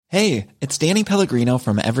Hey, it's Danny Pellegrino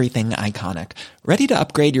from Everything Iconic. Ready to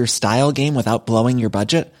upgrade your style game without blowing your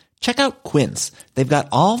budget? Check out Quince. They've got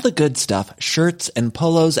all the good stuff, shirts and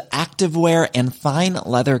polos, activewear, and fine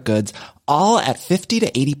leather goods, all at 50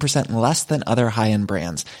 to 80% less than other high-end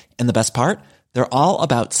brands. And the best part? They're all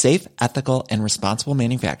about safe, ethical, and responsible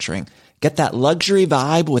manufacturing. Get that luxury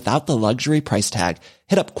vibe without the luxury price tag.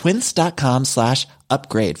 Hit up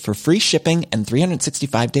quince.com/upgrade for free shipping and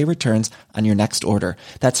 365-day returns on your next order.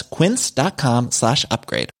 That's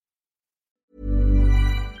quince.com/upgrade.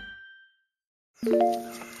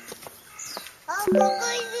 あ、ここいるん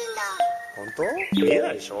だ。本当？見え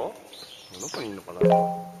ないでしょ？どこにいるのかな？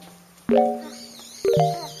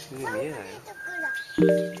見えないよ。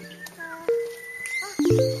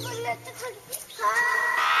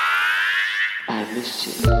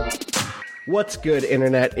What's good,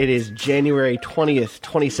 Internet? It is January 20th,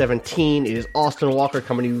 2017. It is Austin Walker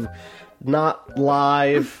coming to you not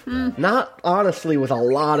live, not honestly with a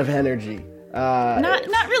lot of energy.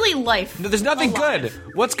 Not really life. No, there's nothing good.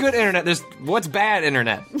 What's good, Internet? What's bad,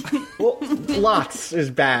 Internet? Well, lots is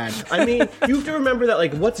bad. I mean, you have to remember that,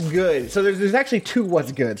 like, what's good. So there's actually two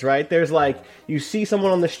what's goods, right? There's, like, you see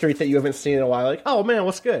someone on the street that you haven't seen in a while, like, oh, man,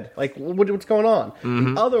 what's good? Like, what's going on?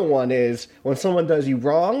 Mm-hmm. The other one is when someone does you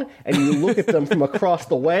wrong, and you look at them from across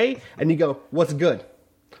the way, and you go, what's good?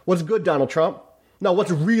 What's good, Donald Trump? No,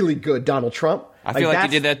 what's really good, Donald Trump? I feel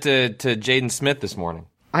like you did that to Jaden Smith this morning.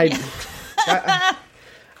 Can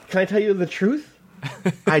I tell you the truth?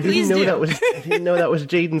 I didn't know that was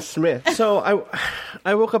Jaden Smith. So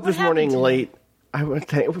I woke up this morning late.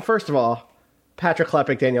 First of all, Patrick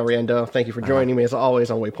Klepek, Danielle Riendeau, thank you for joining me as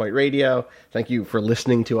always on Waypoint Radio. Thank you for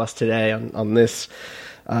listening to us today on this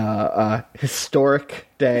historic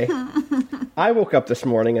day. I woke up this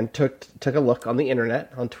morning and took a look on the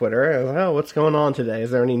internet, on Twitter. I was like, oh, what's going on today?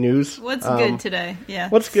 Is there any news? What's good today? Yeah.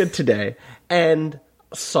 What's good today? And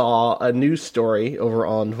saw a news story over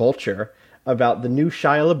on Vulture about the new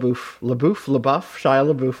Shia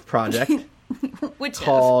LaBeouf project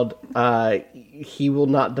called He Will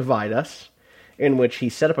Not Divide Us, in which he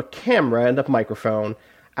set up a camera and a microphone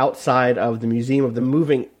outside of the Museum of the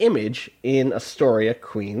Moving Image in Astoria,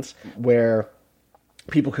 Queens, where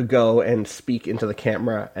people could go and speak into the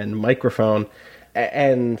camera and microphone,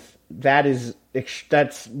 and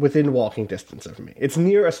that's within walking distance of me. It's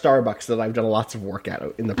near a Starbucks that I've done lots of work at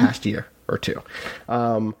in the past year or two.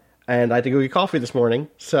 And I had to go get coffee this morning,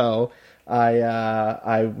 so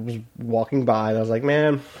I was walking by, and I was like,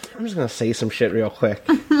 man, I'm just going to say some shit real quick.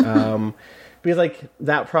 Because, like,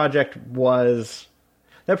 that project's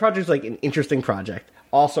like an interesting project.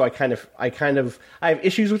 Also, I have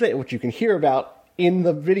issues with it, which you can hear about in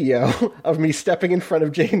the video of me stepping in front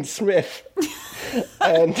of Jaden Smith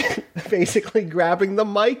and basically grabbing the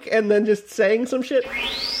mic and then just saying some shit.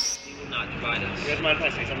 He will not divide us. You guys mind if I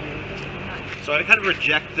say something? So I kind of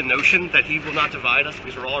reject the notion that he will not divide us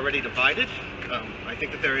because we're already divided. I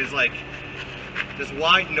think that there is like this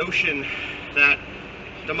wide notion that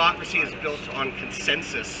democracy is built on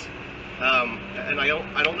consensus, and I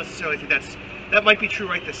don't necessarily think that might be true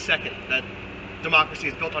right this second. That democracy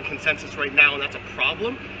is built on consensus right now, and that's a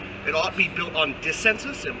problem. It ought to be built on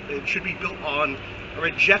dissensus. It should be built on a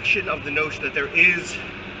rejection of the notion that there is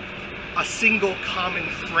a single common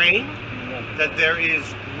frame, that there is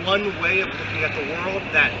one way of looking at the world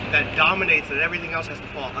that dominates and everything else has to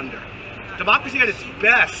fall under. Democracy at its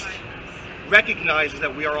best recognizes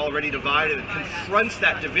that we are already divided and confronts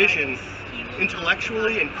that division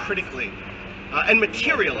intellectually and critically. And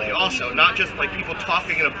materially also, not just like people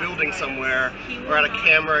talking in a building somewhere or at a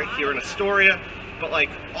camera here in Astoria, but like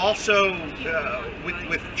also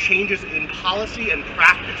with changes in policy and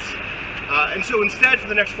practice. And so instead, for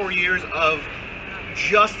the next 4 years of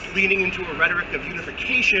just leaning into a rhetoric of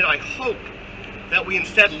unification, I hope that we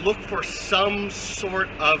instead look for some sort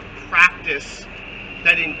of practice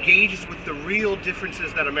that engages with the real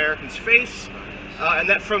differences that Americans face, and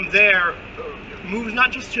that from there moves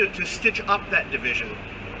not just to stitch up that division,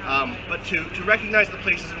 but to recognize the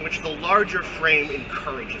places in which the larger frame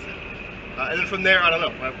encourages it. And then from there, I don't know,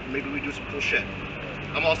 maybe we do some cool shit.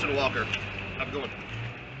 I'm Austin Walker. Have a good one.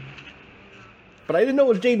 But I didn't know it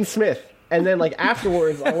was Jaden Smith. And then, like,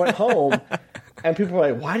 afterwards, I went home, and people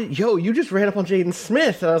were like, you just ran up on Jaden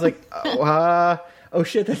Smith. And I was like, oh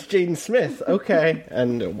shit, that's Jaden Smith. Okay.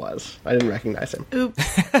 And it was. I didn't recognize him.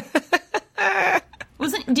 Oops.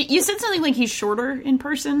 You said something like he's shorter in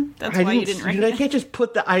person? That's why you didn't recognize him? I can't just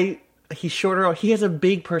put he's shorter. He has a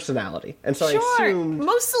big personality. And so I assumed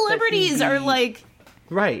most celebrities are like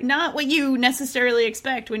Right. not what you necessarily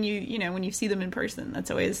expect when when you see them in person.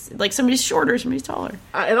 That's always like somebody's shorter, somebody's taller.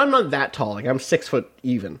 And I'm not that tall. Like, I'm 6 foot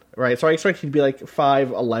even, right? So I expected he'd be like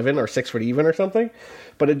 5'11" or 6 foot even or something.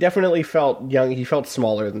 But it definitely felt young. He felt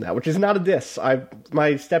smaller than that, which is not a diss.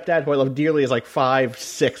 My stepdad, who I love dearly, is like 5'6",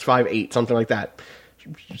 5'8", something like that.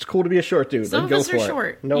 It's cool to be a short dude. Some of us are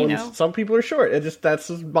short. Some people are short. It just that's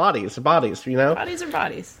just bodies, you know. Bodies are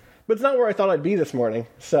bodies. But it's not where I thought I'd be this morning.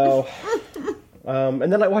 So, and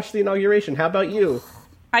then I watched the inauguration. How about you?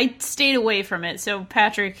 I stayed away from it. So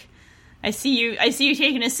Patrick, I see you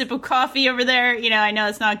taking a sip of coffee over there. I know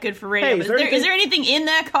it's not good for radio. Hey, but is there anything in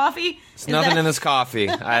that coffee? There's nothing in this coffee.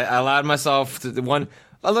 I allowed myself to one.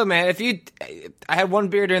 Oh, look, man, I had one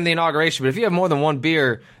beer during the inauguration, but if you have more than one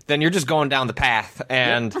beer, then you're just going down the path.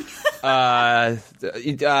 And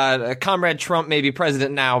Comrade Trump may be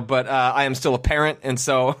president now, but I am still a parent, and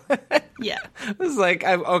so yeah, it's like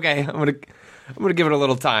I'm gonna give it a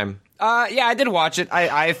little time. Yeah, I did watch it.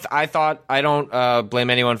 I thought I don't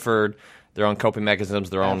blame anyone for their own coping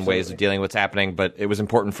mechanisms, their own ways of dealing with what's happening, but it was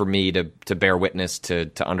important for me to bear witness,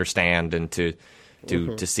 to understand, and to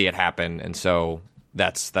see it happen, and so.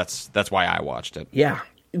 That's why I watched it. Yeah.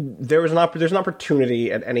 There's an opportunity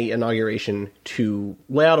at any inauguration to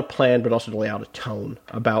lay out a plan, but also to lay out a tone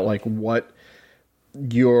about like what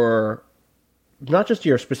your, not just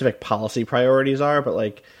your specific policy priorities are, but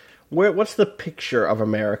like what's the picture of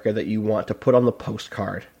America that you want to put on the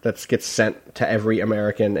postcard that gets sent to every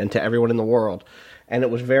American and to everyone in the world. And it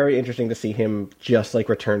was very interesting to see him just like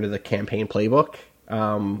return to the campaign playbook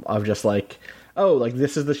of just like, oh, like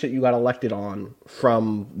this is the shit you got elected on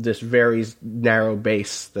from this very narrow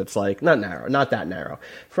base that's like not that narrow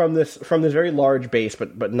from this very large base,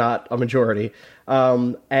 but not a majority.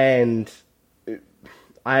 And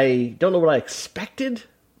I don't know what I expected,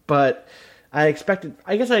 but I expected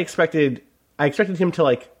him to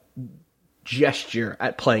like gesture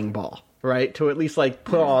at playing ball, right? To at least like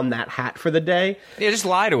put on that hat for the day. Yeah, just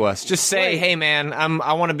lie to us. Just say, right. Hey man,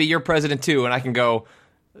 I want to be your president too, and I can go.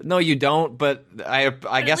 No, you don't. But I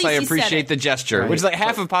guess I appreciate the gesture, right. Which is like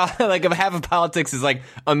half of politics is like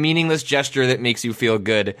a meaningless gesture that makes you feel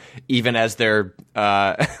good, even as they're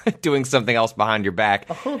doing something else behind your back.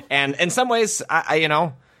 Uh-huh. And in some ways,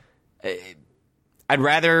 I'd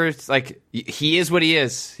rather like he is what he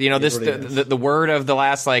is. The word of the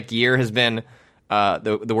last like year has been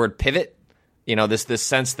the word pivot. This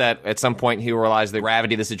sense that at some point he will realize the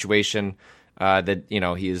gravity of the situation. That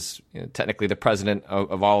he is technically the president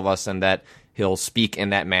of all of us, and that he'll speak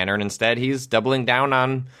in that manner. And instead, he's doubling down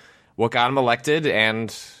on what got him elected,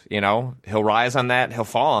 and he'll rise on that, he'll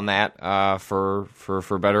fall on that for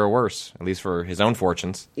better or worse, at least for his own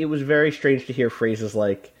fortunes. It was very strange to hear phrases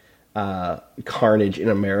like carnage in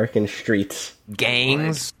American streets,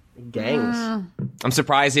 gangs. I'm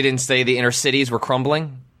surprised he didn't say the inner cities were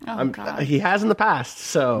crumbling. Oh, God. He has in the past,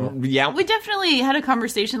 so yeah. We definitely had a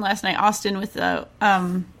conversation last night, Austin, with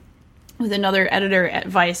another editor at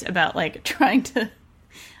Vice about like trying to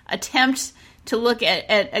attempt to look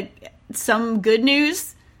at some good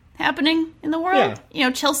news happening in the world. Yeah.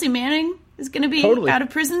 Chelsea Manning is going to be out of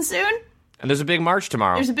prison soon. And there's a big march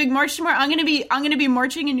tomorrow. I'm going to be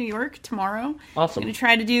marching in New York tomorrow. Awesome. I'm going to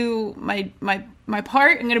try to do my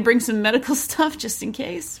part. I'm going to bring some medical stuff just in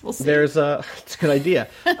case. We'll see. It's a good idea.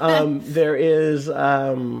 There is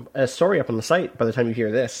a story up on the site by the time you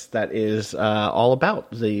hear this that is all about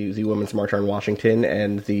the Women's March on Washington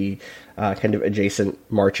and the kind of adjacent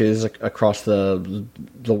marches across the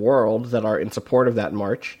world that are in support of that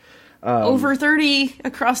march. Over 30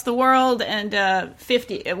 across the world, and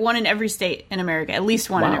 50, one in every state in America, at least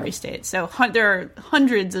one in every state. So there are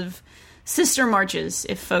hundreds of sister marches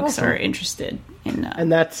if folks are interested in.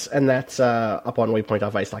 And that's up on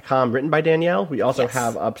waypoint.vice.com, written by Danielle. We also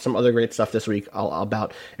have up some other great stuff this week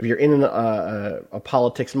about if you're in a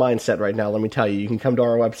politics mindset right now. Let me tell you can come to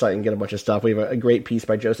our website and get a bunch of stuff. We have a great piece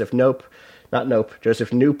by Joseph Nope. Not Nope, Joseph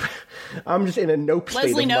Noop. I'm just in a Nope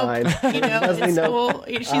state of mind. Leslie Nope.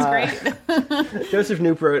 She's great. Joseph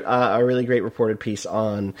Noop wrote a really great reported piece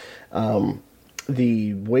on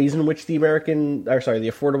the ways in which the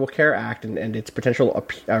Affordable Care Act and its potential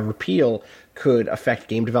repeal could affect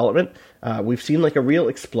game development. We've seen like a real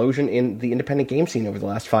explosion in the independent game scene over the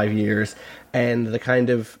last 5 years, and the kind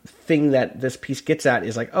of thing that this piece gets at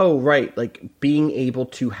is like, oh, right, like being able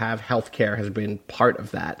to have healthcare has been part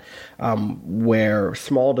of that, where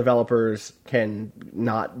small developers can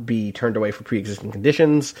not be turned away for pre-existing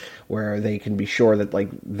conditions, where they can be sure that like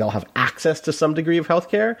they'll have access to some degree of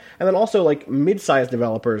healthcare, and then also like mid-sized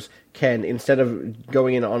developers can, instead of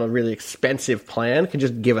going in on a really expensive plan, can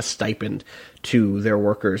just give a stipend to their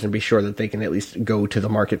workers and be sure that they can at least go to the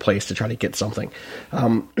marketplace to try to get something.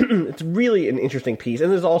 It's really an interesting piece,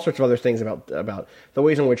 and there's all sorts of other things about the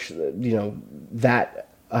ways in which that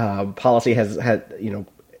policy has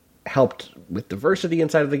helped with diversity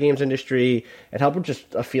inside of the games industry and helped with just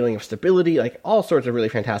a feeling of stability, like all sorts of really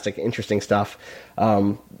fantastic, interesting stuff.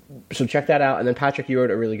 So check that out. And then Patrick, you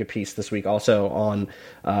wrote a really good piece this week also on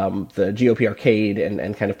the GOP arcade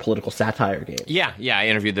and kind of political satire game. Yeah. I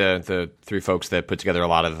interviewed the three folks that put together a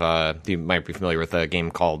lot of, you might be familiar with a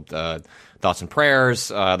game called Thoughts and Prayers.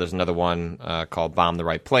 There's another one called Bomb the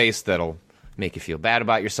Right Place that'll make you feel bad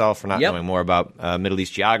about yourself for not knowing more about Middle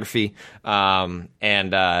East geography.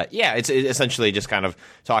 It's essentially just kind of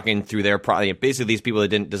talking through their basically these people that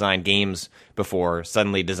didn't design games before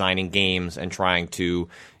suddenly designing games and trying to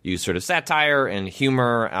use sort of satire and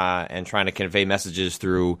humor and trying to convey messages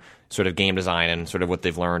through sort of game design and sort of what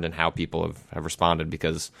they've learned and how people have responded,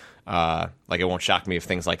 because it won't shock me if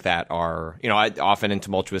things like that are, often in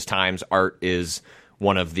tumultuous times, art is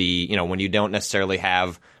one of the, when you don't necessarily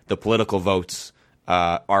have the political votes,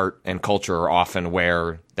 art and culture are often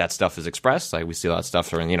where that stuff is expressed. Like we see a lot of stuff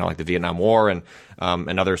during, like the Vietnam War and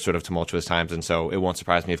other sort of tumultuous times. And so it won't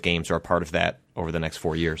surprise me if games are a part of that over the next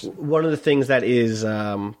 4 years. One of the things that is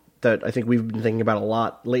that I think we've been thinking about a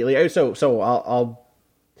lot lately. So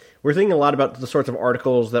we're thinking a lot about the sorts of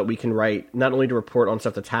articles that we can write, not only to report on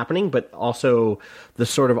stuff that's happening, but also the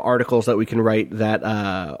sort of articles that we can write that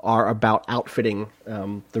are about outfitting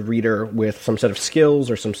the reader with some set of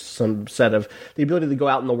skills or some set of the ability to go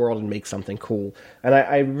out in the world and make something cool. And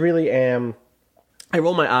I really am... I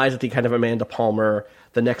roll my eyes at the kind of Amanda Palmer,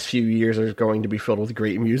 the next few years are going to be filled with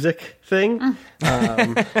great music thing.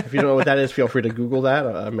 If you don't know what that is, feel free to Google that.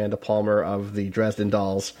 Amanda Palmer of the Dresden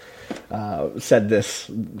Dolls said this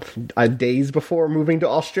days before moving to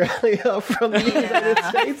Australia from the United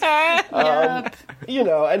States.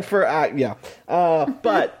 And for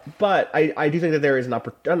but I do think that there is not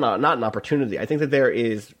an opportunity. I think that there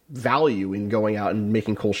is value in going out and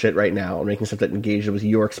making cool shit right now and making stuff that engages with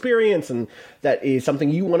your experience and that is something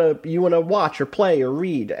you want to watch or play or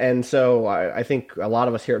read. And so I think a lot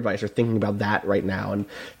of us here at Vice are thinking about that right now, and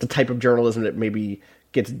the type of journalism that maybe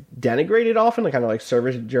gets denigrated often, like kind of like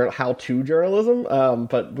service how-to journalism.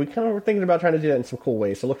 But we kind of were thinking about trying to do that in some cool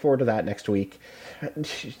ways. So look forward to that next week.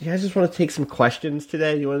 You guys just want to take some questions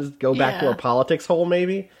today? You want to go back to our politics hole,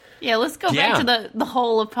 maybe? Yeah, let's go back to the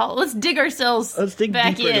hole of politics. Let's dig ourselves. Let's dig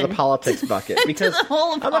back deeper into the politics bucket, because the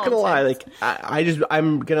hole of I'm not going to lie. Like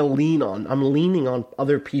I'm leaning on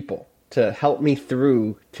other people to help me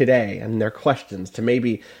through today and their questions to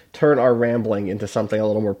maybe turn our rambling into something a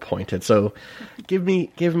little more pointed. So give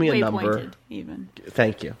me a number. Pointed, even.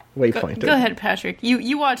 Thank you. Way pointed. Go ahead, Patrick.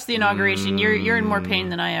 You watched the inauguration. You're in more pain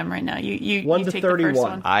than I am right now. You 1 to take 31. The first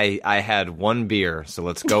one. I had one beer, so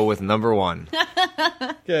let's go with number 1.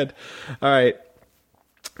 Good. All right.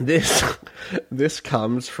 This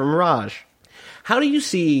comes from Raj. How do you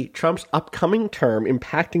see Trump's upcoming term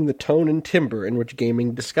impacting the tone and timbre in which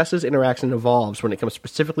gaming discusses, interacts, and evolves when it comes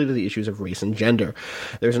specifically to the issues of race and gender?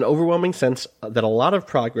 There's an overwhelming sense that a lot of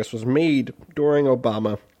progress was made during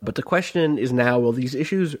Obama, but the question is now, will these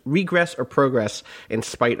issues regress or progress in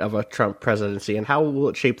spite of a Trump presidency, and how will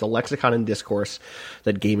it shape the lexicon and discourse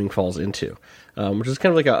that gaming falls into? Which is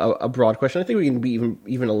kind of like a broad question. I think we can be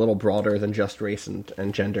even a little broader than just race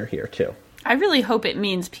and gender here, too. I really hope it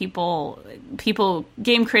means people,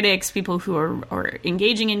 game critics, people who are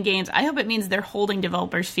engaging in games, I hope it means they're holding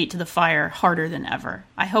developers' feet to the fire harder than ever.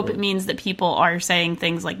 I hope it means that people are saying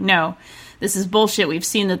things like, no, this is bullshit. We've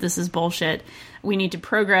seen that this is bullshit. We need to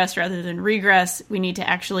progress rather than regress. We need to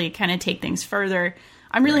actually kind of take things further.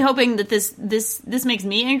 I'm really hoping that this makes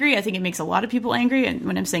me angry. I think it makes a lot of people angry. And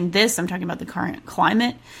when I'm saying this, I'm talking about the current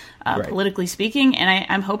climate, politically speaking. And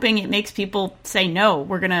I'm hoping it makes people say, no,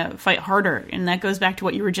 we're going to fight harder. And that goes back to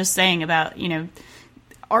what you were just saying about,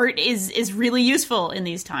 art is really useful in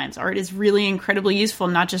these times. Art is really incredibly useful,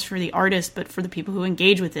 not just for the artist, but for the people who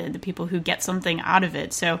engage with it, the people who get something out of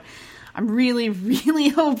it. So I'm really, really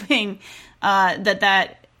hoping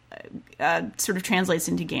that sort of translates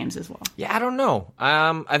into games as well. Yeah, I don't know.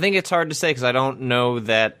 I think it's hard to say because I don't know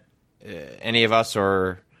that any of us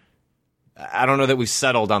I don't know that we've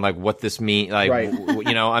settled on like what this means. Like,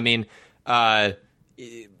 I mean,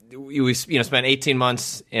 we spent 18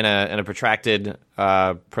 months in a protracted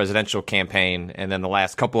presidential campaign, and then the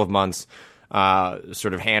last couple of months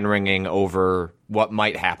sort of hand-wringing over what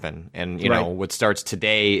might happen. And what starts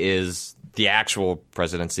today is the actual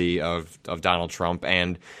presidency of Donald Trump,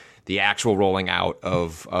 and the actual rolling out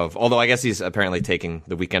of although I guess he's apparently taking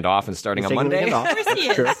the weekend off and starting on Monday. Of course he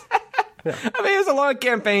is. Yeah. I mean, it's a long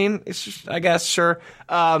campaign. It's just, I guess, sure.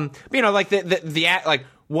 But, like like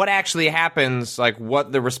what actually happens, like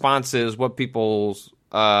what the response is, what people's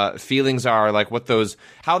feelings are, like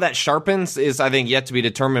how that sharpens is, I think, yet to be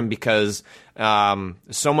determined because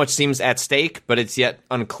so much seems at stake, but it's yet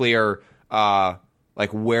unclear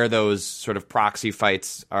like where those sort of proxy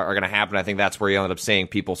fights are going to happen. I think that's where you end up seeing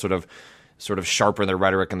people sort of sharpen their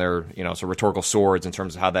rhetoric and their sort of rhetorical swords in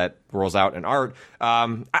terms of how that rolls out in art.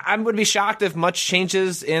 I would be shocked if much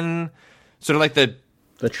changes in sort of like the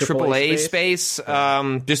AAA space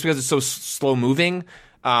just because it's so slow moving.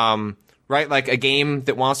 Right, like a game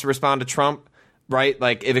that wants to respond to Trump, right?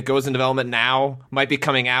 Like if it goes in development now, might be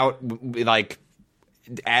coming out like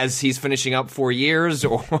as he's finishing up 4 years,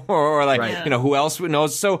 or like who else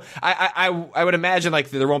knows? So I would imagine like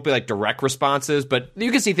there won't be like direct responses, but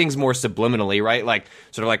you can see things more subliminally, right? Like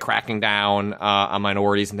sort of like cracking down on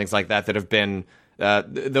minorities and things like that have been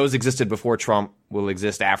those existed before Trump, will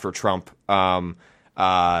exist after Trump.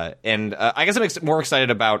 And I guess I'm more excited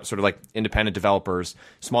about sort of like independent developers,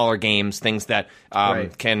 smaller games, things that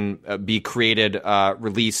can be created,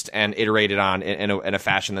 released, and iterated on in a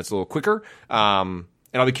fashion that's a little quicker.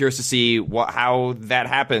 And I'll be curious to see how that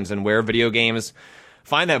happens and where video games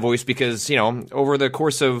find that voice because, over the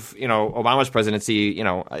course of, Obama's presidency,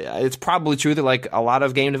 it's probably true that like a lot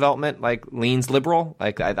of game development like leans liberal.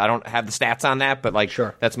 Like I don't have the stats on that, but like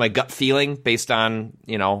that's my gut feeling based on,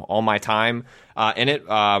 all my time in it.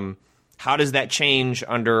 How does that change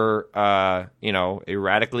under, a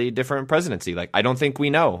radically different presidency? Like, I don't think we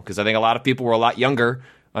know because I think a lot of people were a lot younger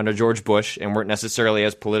under George Bush and weren't necessarily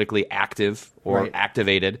as politically active or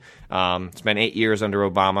activated. It's been 8 years under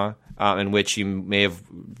Obama. In which you may have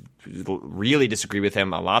really disagreed with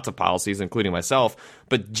him on lots of policies, including myself,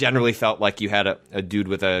 but generally felt like you had a dude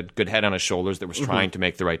with a good head on his shoulders that was trying to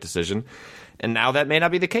make the right decision. And now that may not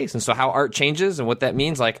be the case. And so how art changes and what that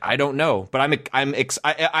means, like, I don't know. But I'm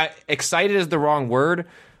excited is the wrong word,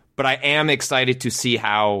 but I am excited to see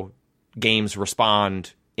how games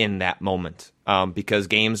respond in that moment because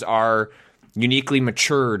games are uniquely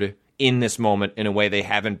matured in this moment in a way they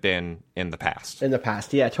haven't been in the past.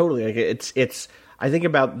 Yeah, totally. Like it's. I think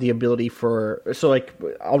about the ability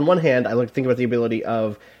on one hand, I think about the ability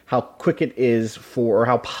of how quick it is or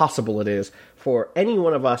how possible it is for any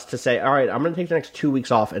one of us to say, all right, I'm going to take the next 2 weeks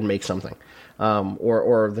off and make something,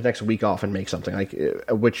 or the next week off and make something,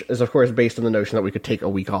 which is of course based on the notion that we could take a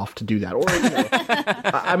week off to do that. Or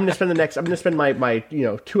I'm going to spend my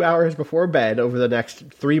 2 hours before bed over the next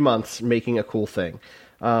 3 months making a cool thing.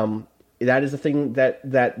 That is the thing that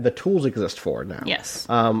the tools exist for now. Yes.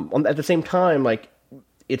 At the same time, like,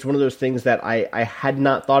 it's one of those things that I had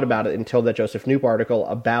not thought about it until that Joseph Knoop article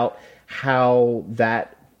about how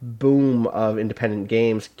that boom of independent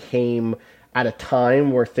games came at a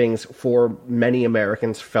time where things for many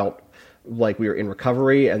Americans felt like we were in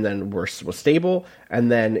recovery and then was stable,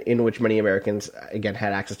 and then in which many Americans, again,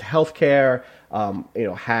 had access to healthcare,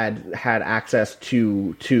 had access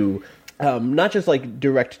to not just like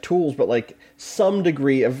direct tools, but like some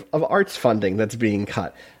degree of arts funding that's being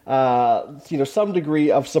cut. Some degree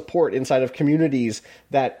of support inside of communities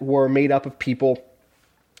that were made up of people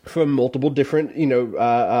from multiple different,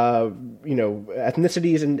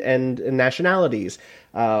 ethnicities and nationalities,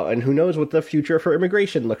 and who knows what the future for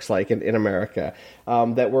immigration looks like in America.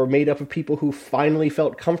 That were made up of people who finally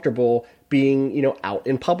felt comfortable being, out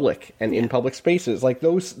in public and in public spaces. Like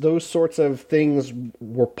those sorts of things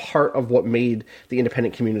were part of what made the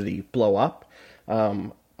independent community blow up.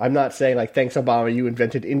 I'm not saying like, thanks Obama, you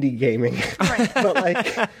invented indie gaming, right.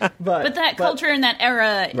 but that culture in that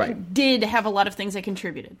era did have a lot of things that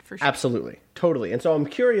contributed for sure. Absolutely, totally. And so I'm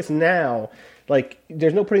curious now. Like,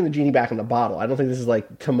 there's no putting the genie back in the bottle. I don't think this is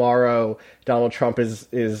like tomorrow Donald Trump is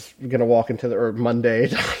going to walk into or Monday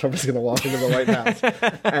Donald Trump is going to walk into the White House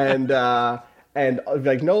and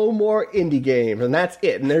like no more indie games and that's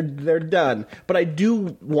it and they're done. But I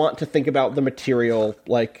do want to think about the material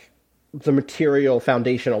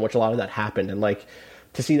foundation on which a lot of that happened, and like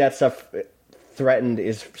to see that stuff threatened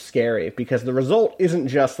is scary because the result isn't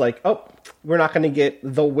just like, oh, we're not going to get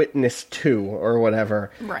The Witness 2 or whatever,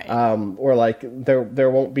 right? Or like there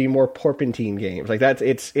won't be more Porpentine games. Like that's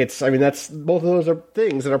I mean that's both of those are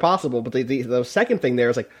things that are possible, but the second thing there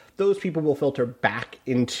is like those people will filter back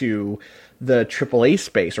into the AAA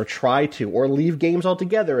space or try to, or leave games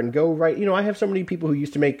altogether and go right. I have so many people who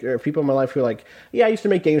used to make, people in my life who are like, yeah, I used to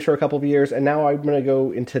make games for a couple of years and now I'm going to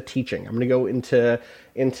go into teaching. I'm going to go into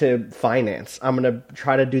finance. I'm going to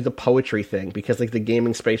try to do the poetry thing because like the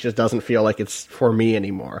gaming space just doesn't feel like it's for me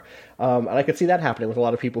anymore. And I could see that happening with a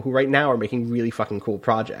lot of people who right now are making really fucking cool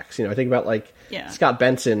projects. I think about like Scott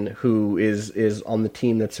Benson, who is on the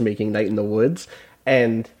team that's making Night in the Woods,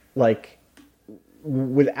 and like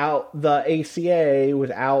without the ACA,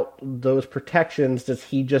 without those protections, does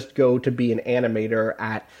he just go to be an animator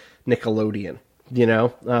at Nickelodeon?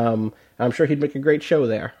 I'm sure he'd make a great show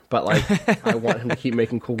there, but like I want him to keep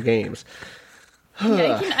making cool games.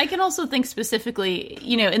 I can also think specifically,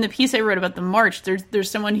 in the piece I wrote about the march,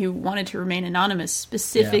 there's someone who wanted to remain anonymous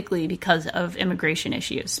specifically because of immigration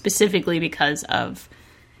issues, specifically because of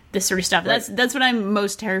this sort of stuff. Right. That's what I'm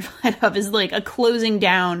most terrified of, is like a closing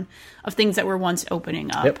down of things that were once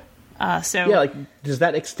opening up. Yep. Does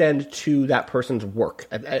that extend to that person's work?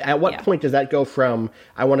 At what point does that go from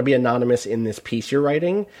I want to be anonymous in this piece you're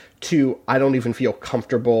writing to I don't even feel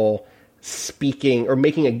comfortable speaking or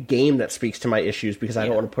making a game that speaks to my issues because I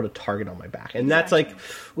don't want to put a target on my back? And that's like,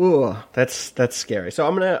 ooh, that's scary. So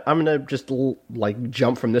I'm gonna just like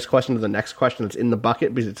jump from this question to the next question that's in the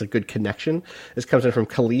bucket because it's a good connection. This comes in from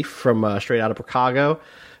Khalif from Straight Outta Chicago.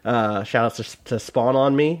 Shout outs to Spawn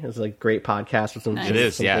on Me. It's a great podcast with some. It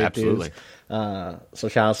is, yeah, absolutely. So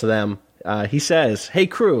shout outs to them. He says, "Hey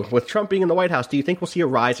crew, with Trump being in the White House, do you think we'll see a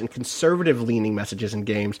rise in conservative-leaning messages in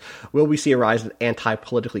games? Will we see a rise in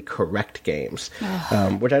anti-politically correct games?"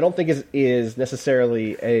 Which I don't think is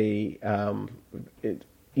necessarily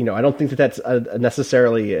I don't think that's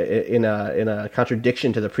necessarily in a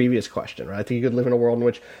contradiction to the previous question, right? I think you could live in a world in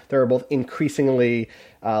which there are both increasingly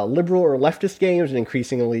liberal or leftist games and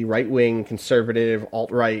increasingly right-wing, conservative,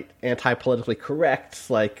 alt-right, anti-politically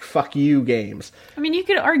correct, like, fuck you games. I mean, you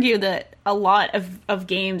could argue that a lot of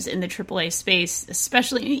games in the AAA space,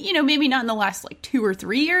 especially, maybe not in the last, 2 or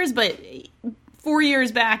 3 years, but 4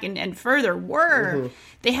 years back and further were,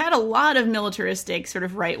 they had a lot of militaristic sort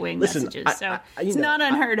of right-wing messages. It's not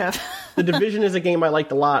unheard of. The Division is a game I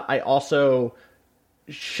liked a lot. I also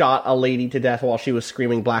shot a lady to death while she was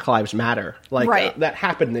screaming Black Lives Matter. That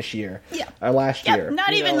happened this year. Yeah. Or last year.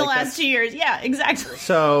 Not even the last 2 years. Yeah, exactly.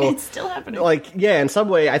 So it's still happening. In some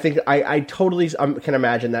way, I think I totally can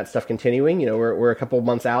imagine that stuff continuing. We're a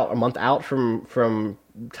month out from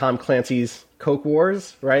Tom Clancy's Coke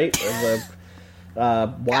Wars, right?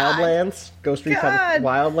 Wildlands, Ghost Recon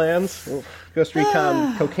Wildlands, Ghost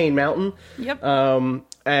Recon Cocaine Mountain. Yep. So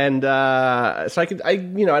I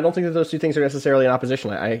don't think that those two things are necessarily in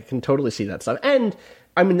opposition. I can totally see that stuff. And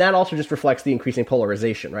I mean, that also just reflects the increasing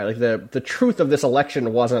polarization, right? Like the truth of this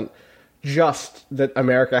election wasn't just that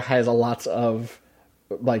America has lots of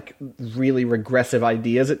really regressive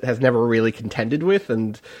ideas it has never really contended with,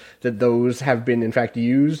 and that those have been in fact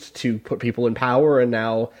used to put people in power, and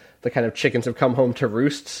now the kind of chickens have come home to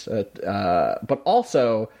roosts, but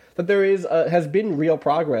also that there has been real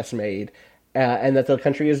progress made, and that the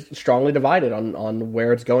country is strongly divided on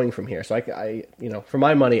where it's going from here. So I for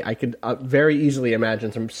my money, I could very easily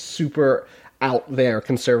imagine some super out there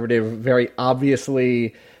conservative, very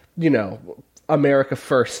obviously, America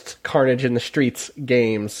first, carnage in the streets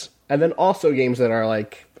games, and then also games that are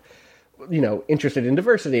interested in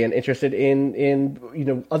diversity and interested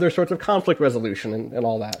in other sorts of conflict resolution and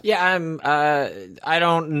all that. Yeah, I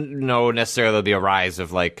don't know necessarily there'll be a rise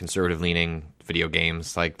of conservative leaning video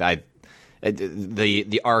games. The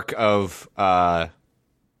arc of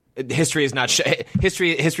history is not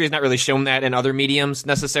history has not really shown that in other mediums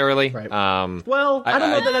necessarily. Right. Well, I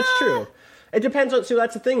don't know that that's true. It depends on. So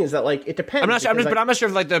that's the thing is that it depends. I'm not sure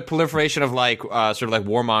if the proliferation of sort of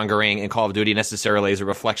warmongering in Call of Duty necessarily is a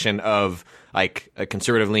reflection of a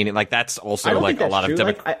conservative leaning. That's also a lot true.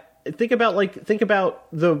 of. Think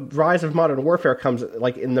about the rise of modern warfare comes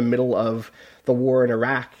in the middle of the war in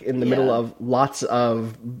Iraq, in the middle of lots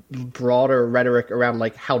of broader rhetoric around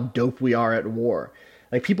how dope we are at war.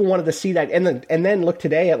 People wanted to see that, and then look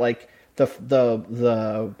today at that's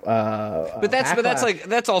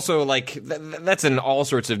also that's in all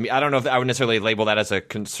sorts of. I don't know if I would necessarily label that as a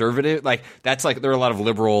conservative. That's there are a lot of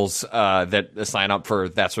liberals that sign up for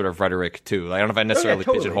that sort of rhetoric too. I don't know if I necessarily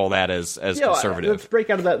pigeonhole that as conservative. Let's break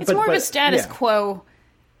out of that. It's more of a status quo.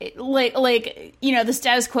 The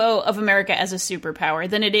status quo of America as a superpower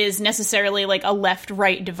than it is necessarily a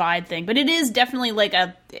left-right divide thing. But it is definitely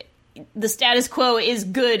the status quo is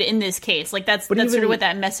good in this case. That's sort of what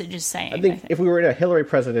that message is saying. I think if we were in a Hillary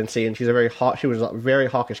presidency and she was a very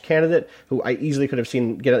hawkish candidate who I easily could have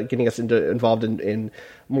seen getting us involved in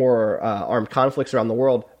more armed conflicts around the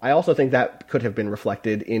world, I also think that could have been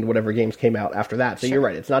reflected in whatever games came out after that. So You're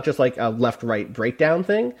right. It's not just a left-right breakdown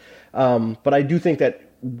thing. But I do think that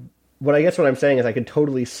what I'm saying is I could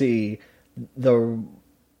totally see the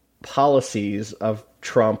policies of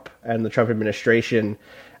Trump and the Trump administration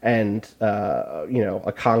and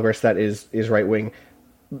a Congress that is right wing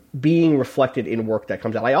being reflected in work that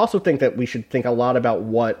comes out. I also think that we should think a lot about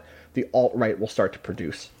what the alt-right will start to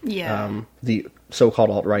produce. Yeah. The so-called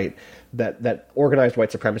alt-right that organized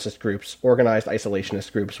white supremacist groups, organized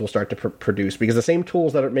isolationist groups will start to produce, because the same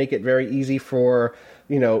tools that make it very easy for,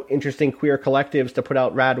 interesting queer collectives to put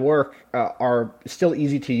out rad work are still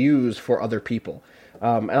easy to use for other people.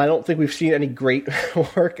 And I don't think we've seen any great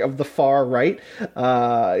work of the far right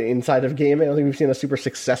inside of gaming. I don't think we've seen a super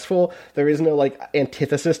successful. There is no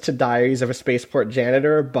antithesis to Diaries of a Spaceport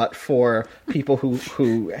Janitor, but for people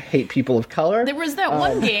who hate people of color. There was that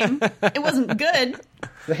one game. It wasn't good.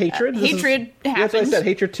 The hatred. Hatred happened. That's what I said.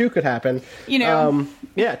 Hatred 2 could happen.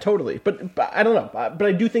 Yeah, totally. But I don't know. But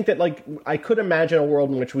I do think that I could imagine a world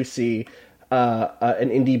in which we see an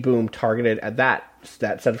indie boom targeted at that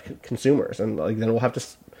set of consumers, and then we'll have to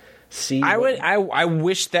see. I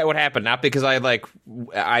wish that would happen, not because I'm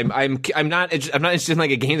not interested in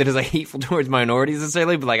a game that is hateful towards minorities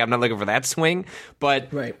necessarily, but I'm not looking for that swing.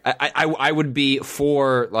 But right. I would be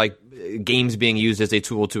for games being used as a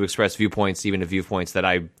tool to express viewpoints, even if viewpoints that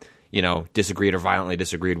I disagreed or violently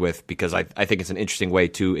disagreed with, because I think it's an interesting way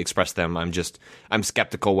to express them. I'm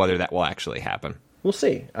skeptical whether that will actually happen. We'll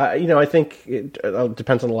see. I think it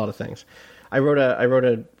depends on a lot of things. I wrote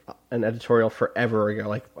an editorial forever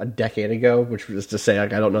ago, a decade ago, which was to say, I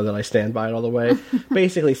don't know that I stand by it all the way.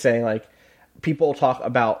 Basically saying, people talk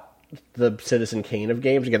about the Citizen Kane of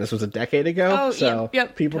games. Again, this was a decade ago. Oh, so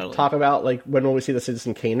yep, people totally. talk about, when will we see the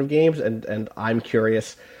Citizen Kane of games? And I'm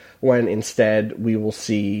curious when instead we will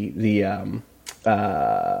see the,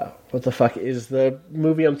 what the fuck is the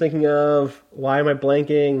movie I'm thinking of? Why am I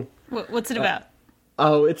blanking? What's it about?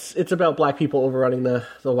 It's about black people overrunning the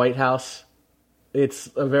White House. It's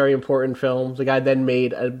a very important film. The guy then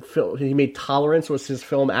made a film. He made Tolerance, was his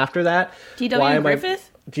film after that. D.W.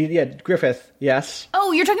 Griffith? Griffith, yes.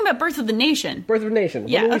 Oh, you're talking about Birth of the Nation. Birth of the Nation.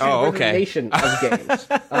 Yeah. When will we see Birth of the Nation of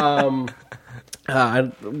games?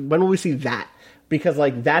 When will we see that? Because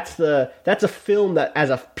that's a film that, as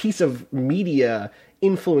a piece of media,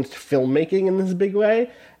 influenced filmmaking in this big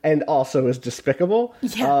way, and also is despicable.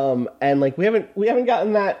 Yeah. And we haven't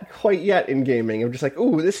gotten that quite yet in gaming. I'm just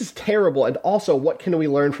ooh, this is terrible. And also, what can we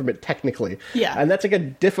learn from it technically? Yeah. And that's a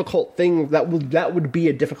difficult thing. That would be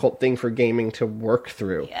a difficult thing for gaming to work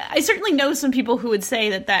through. Yeah, I certainly know some people who would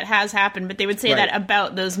say that has happened, but they would say Right. that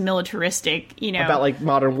about those militaristic, About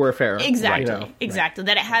Modern Warfare. Exactly. Exactly.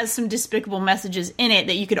 That it has some despicable messages in it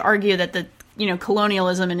that you could argue that the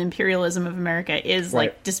colonialism and imperialism of America is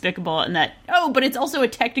Right. despicable, and that but it's also a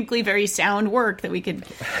technically very sound work that we could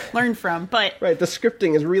learn from. But Right, the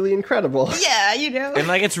scripting is really incredible. yeah,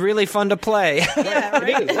 And it's really fun to play. yeah,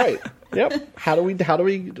 right. It is, right. Yep. How do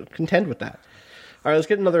we contend with that? All right, let's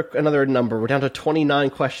get another number. We're down to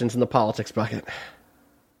 29 questions in the politics bucket.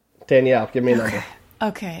 Danielle, give me a number.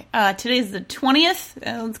 Okay. Today's the 20th.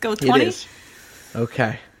 Let's go with 20. It is.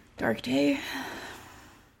 Okay. Dark day.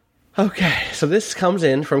 Okay, so this comes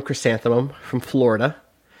in from Chrysanthemum from Florida.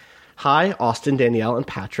 Hi, Austin, Danielle, and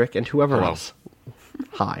Patrick, and whoever Hello. else.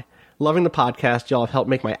 Hi. Loving the podcast. Y'all have helped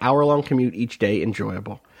make my hour-long commute each day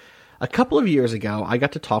enjoyable. A couple of years ago, I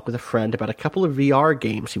got to talk with a friend about a couple of VR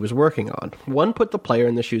games he was working on. One put the player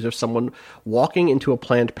in the shoes of someone walking into a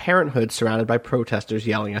Planned Parenthood surrounded by protesters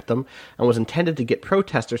yelling at them, and was intended to get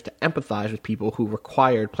protesters to empathize with people who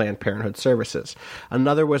required Planned Parenthood services.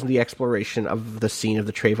 Another was the exploration of the scene of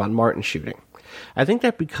the Trayvon Martin shooting. I think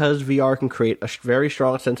that because VR can create a very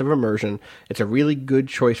strong sense of immersion, it's a really good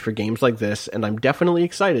choice for games like this, and I'm definitely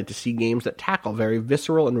excited to see games that tackle very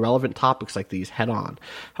visceral and relevant topics like these head-on.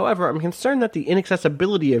 However, I'm concerned that the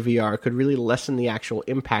inaccessibility of VR could really lessen the actual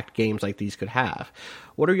impact games like these could have.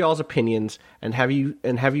 What are y'all's opinions, and have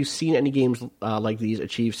you seen any games like these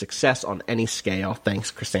achieve success on any scale? Thanks,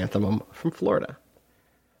 Chrysanthemum from Florida.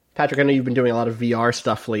 Patrick, I know you've been doing a lot of VR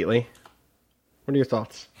stuff lately. What are your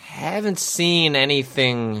thoughts? Haven't seen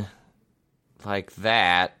anything like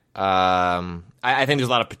that. I think there's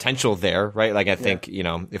a lot of potential there, right? I think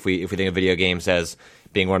if we think of video games as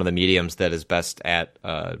being one of the mediums that is best at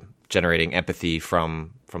generating empathy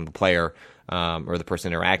from the player or the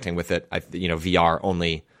person interacting with it, VR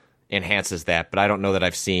only enhances that. But I don't know that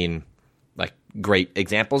I've seen great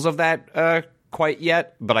examples of that quite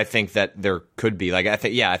yet. But I think that there could be. I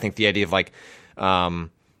think the idea of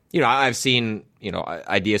I've seen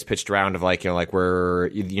ideas pitched around of where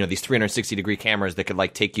these 360-degree cameras that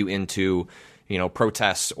could take you into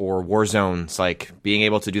protests or war zones. Being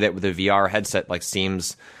able to do that with a VR headset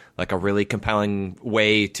seems like a really compelling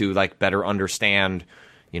way to better understand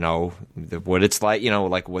what it's like,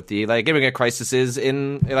 like what the like immigrant crisis is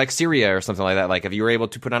in like Syria or something like that. Like if you were able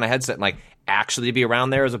to put on a headset and like actually be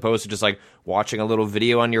around there as opposed to just like watching a little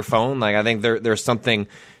video on your phone, like I think there's something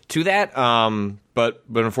to that. But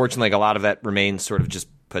unfortunately, like a lot of that remains sort of just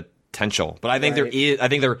potential. But I think there,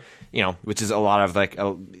 which is a lot of like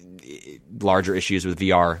larger issues with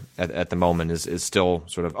VR at the moment is still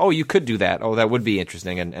sort of, you could do that. Oh, that would be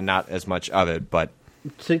interesting, and not as much of it. But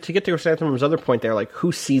to get to Chrysanthemum's other point there, like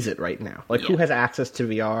who sees it right now? Like who has access to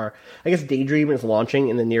VR? I guess Daydream is launching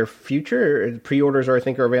in the near future. Pre-orders are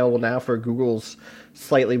available now for Google's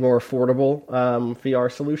slightly more affordable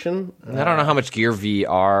VR solution. I don't know how much Gear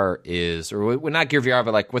VR is, or not Gear VR,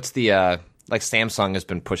 but like what's the like Samsung has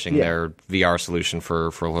been pushing their VR solution for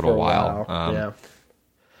a little while. Yeah.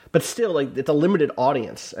 But still, like, it's a limited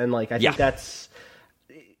audience, and like I think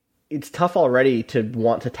it's tough already to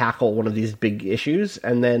want to tackle one of these big issues,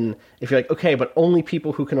 and then if you're like, okay, but only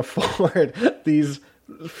people who can afford these,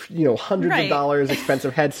 hundreds of dollars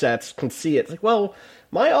expensive headsets can see it. It's like, well,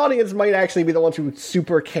 my audience might actually be the ones who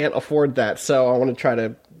super can't afford that, so I want to try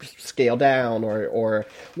to scale down or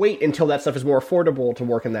wait until that stuff is more affordable to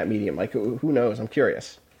work in that medium. Like, who knows? I'm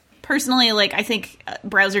curious. Personally, like, I think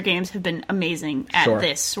browser games have been amazing at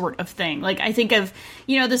this sort of thing. Like, I think of,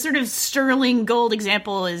 the sort of sterling gold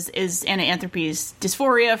example is Anna Anthropy's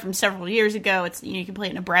Dysphoria from several years ago. It's, you can play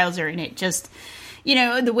it in a browser, and it just,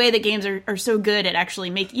 the way that games are so good at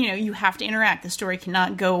actually you have to interact. The story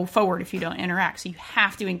cannot go forward if you don't interact. So you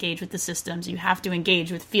have to engage with the systems. You have to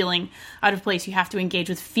engage with feeling out of place. You have to engage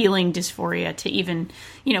with feeling dysphoria to even,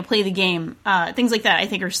 play the game. Things like that, I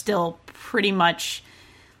think, are still pretty much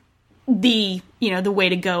the way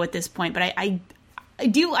to go at this point. But I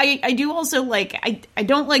do also like, I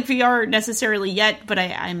don't like VR necessarily yet, but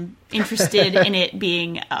I'm interested in it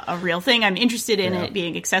being a real thing. I'm interested in it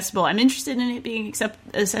being accessible. I'm interested in it being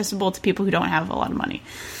accessible to people who don't have a lot of money.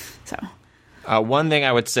 So one thing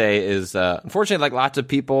I would say is, unfortunately, like lots of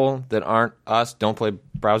people that aren't us don't play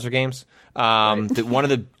browser games. One of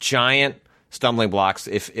the giant stumbling blocks,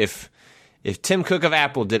 if Tim Cook of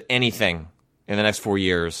Apple did anything in the next 4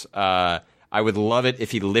 years, I would love it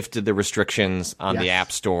if he lifted the restrictions on the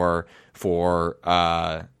App Store for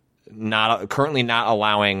currently not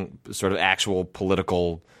allowing sort of actual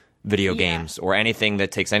political video games or anything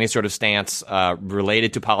that takes any sort of stance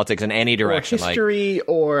related to politics in any direction, or history,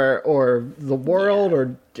 or the world,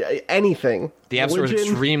 or anything. The App Store is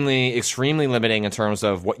extremely, extremely limiting in terms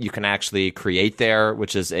of what you can actually create there,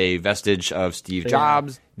 which is a vestige of Steve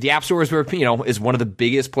Jobs. The App Store is where is one of the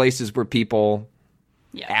biggest places where people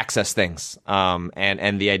access things,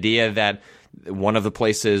 and the idea that one of the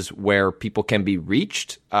places where people can be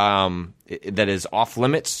reached that is off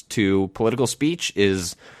limits to political speech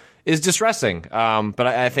is distressing. But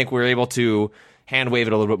I think we're able to hand wave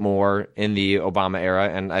it a little bit more in the Obama era,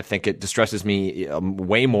 and I think it distresses me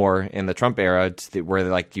way more in the Trump era, where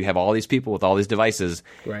like you have all these people with all these devices,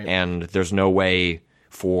 and there's no way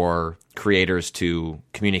for creators to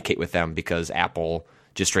communicate with them because Apple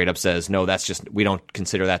just straight up says, no, we don't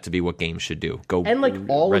consider that to be what games should do. Go and like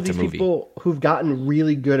all of these movie. People who've gotten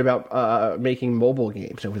really good about making mobile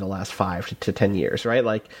games over the last 5 to 10 years, right?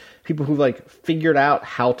 Like people who've like figured out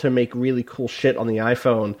how to make really cool shit on the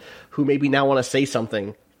iPhone, who maybe now want to say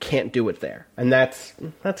something, can't do it there, and that's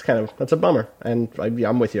a bummer. And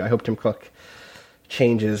I'm with you. I hope Tim Cook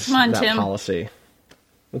changes that policy.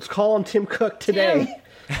 Let's call on Tim Cook today.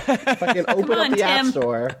 Fucking open up the App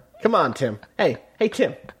Store. Come on, Tim. Hey,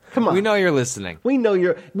 Tim. Come on. We know you're listening. We know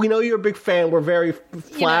you're a big fan. We're very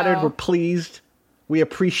flattered. We're pleased. We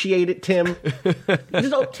appreciate it, Tim.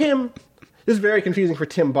 Tim. This is very confusing for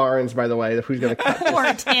Tim Barnes, by the way, who's going to cut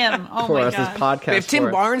Poor Tim. Oh for my us, God. this podcast. If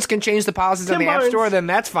Tim Barnes can change the policies on the App Store, then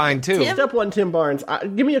that's fine too. Step one, Tim Barnes.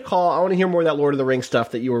 Give me a call. I want to hear more of that Lord of the Rings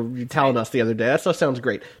stuff that you were telling us the other day. That stuff sounds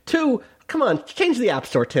great. 2, come on, change the App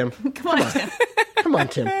Store, Tim. Come on, Tim. Come on,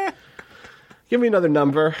 Tim. Give me another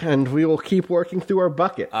number, and we will keep working through our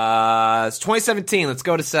bucket. It's 2017. Let's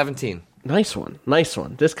go to 17. Nice one.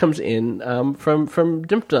 This comes in from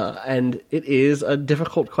Dimpta, and it is a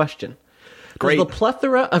difficult question. Great. Does the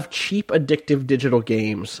plethora of cheap, addictive digital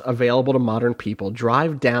games available to modern people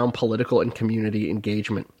drive down political and community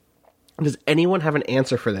engagement? Does anyone have an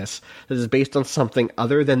answer for this that is based on something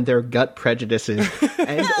other than their gut prejudices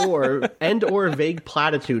and or vague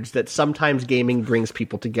platitudes that sometimes gaming brings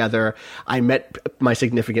people together? I met my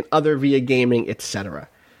significant other via gaming, etc.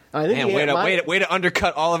 Man, way to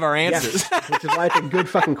undercut all of our answers. Yes, which is why it's a good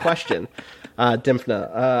fucking question,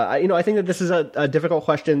 Dimpna. I think that this is a difficult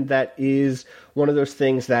question that is one of those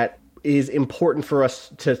things that is important for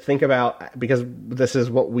us to think about because this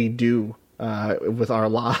is what we do with our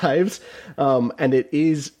lives, and it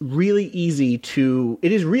is really easy to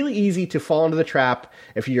fall into the trap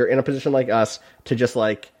if you're in a position like us to just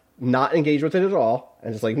like not engage with it at all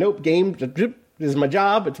and just like, nope, game, this is my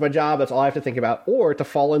job, it's my job, that's all I have to think about, or to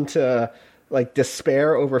fall into like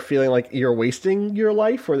despair over feeling like you're wasting your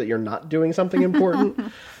life or that you're not doing something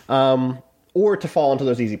important, or to fall into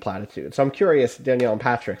those easy platitudes. So I'm curious, Danielle and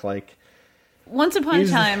Patrick, like, once upon a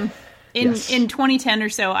time in 2010 or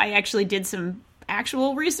so, I actually did some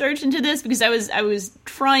actual research into this because I was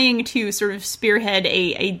trying to sort of spearhead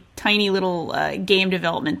a tiny little game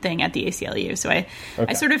development thing at the ACLU. So I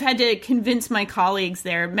sort of had to convince my colleagues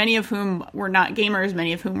there, many of whom were not gamers,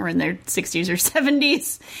 many of whom were in their 60s or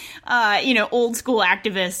 70s, old school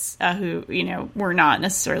activists who, were not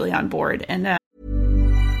necessarily on board. And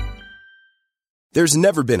There's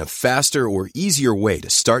never been a faster or easier way to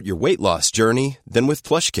start your weight loss journey than with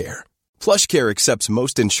PlushCare. PlushCare accepts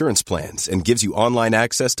most insurance plans and gives you online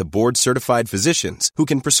access to board-certified physicians who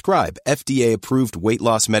can prescribe FDA-approved weight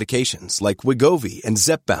loss medications like Wegovy and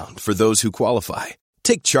Zepbound for those who qualify.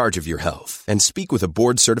 Take charge of your health and speak with a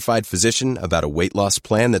board-certified physician about a weight loss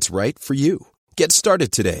plan that's right for you. Get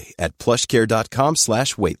started today at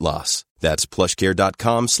plushcare.com/weight-loss. That's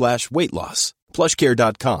plushcare.com/weight-loss.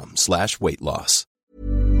 plushcare.com/weight-loss.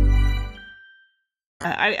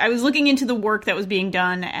 I was looking into the work that was being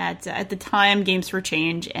done at the time, Games for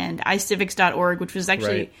Change, and iCivics.org, which was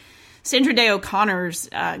actually Sandra Day O'Connor's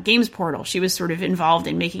games portal. She was sort of involved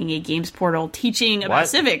in making a games portal teaching about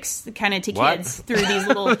civics kind of to kids through these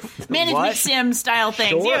little management sim style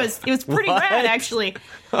things. Sure. Yeah, it was pretty rad, actually.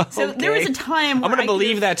 So there was a time where I'm going to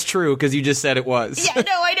believe that's true because you just said it was. Yeah,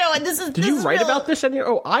 no, I know. And Did you write about this in your...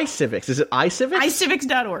 Oh, iCivics. Is it iCivics?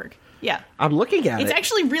 iCivics.org. Yeah. I'm looking at it. It's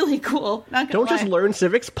actually really cool. Not gonna Don't lie. just learn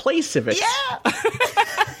civics, play civics. Yeah.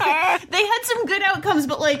 They had some good outcomes,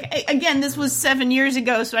 but again, this was 7 years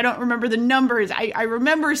ago, so I don't remember the numbers. I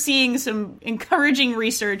remember seeing some encouraging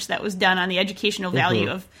research that was done on the educational value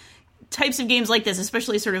of types of games like this,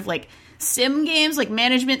 especially sort of like sim games, like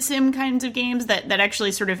management sim kinds of games that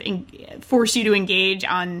actually sort of force you to engage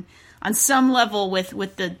on some level with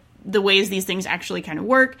the ways these things actually kind of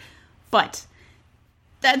work. But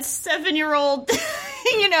that's 7-year-old,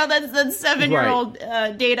 that's 7-year-old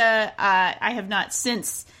data. I have not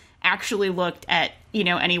since actually looked at,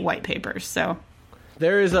 any white papers. So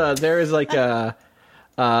there is like a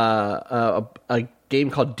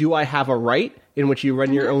game called Do I Have a Right, in which you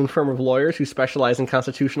run your own firm of lawyers who specialize in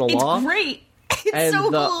constitutional law. It's great. It's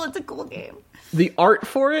so cool. It's a cool game. The art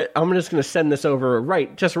for it, I'm just going to send this over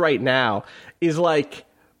right now, is like,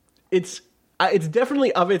 it's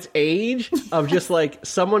definitely of its age, of just like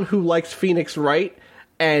someone who likes Phoenix Wright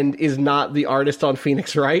and is not the artist on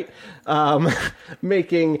Phoenix Wright,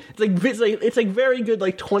 making it's like very good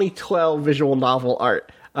like 2012 visual novel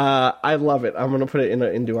art. I love it. I'm gonna put it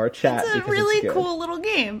into our chat. It's a really cool little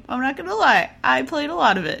game. I'm not gonna lie. I played a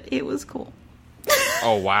lot of it. It was cool.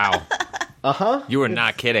 Oh wow. You were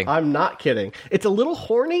not kidding. I'm not kidding. It's a little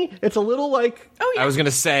horny. It's a little like. Oh yeah. I was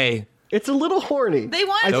gonna say. It's a little horny. They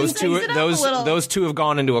wanted those to two. spice it up a little. Those two have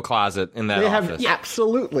gone into a closet in that office.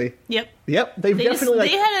 Absolutely. Yep. They've definitely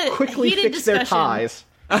had a quickly heated fixed their discussion ties.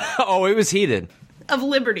 Oh, it was heated. Of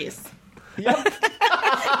liberties. Yep.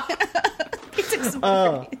 He took some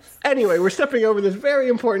liberties. Anyway, we're stepping over this very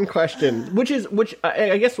important question, which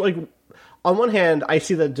I guess like on one hand I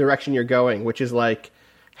see the direction you're going, which is like,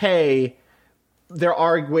 hey, there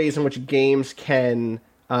are ways in which games can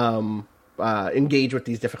engage with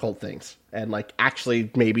these difficult things and like actually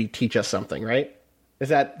maybe teach us something, right? Is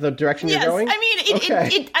that the direction you're going? I mean,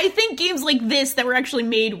 I think games like this that were actually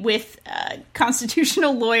made with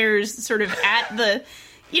constitutional lawyers sort of at the,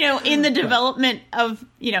 in the development of,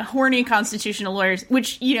 horny constitutional lawyers,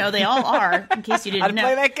 which, they all are, in case you didn't know.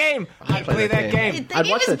 I'd play that game. I'd play that game. I'd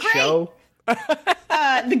watch that show.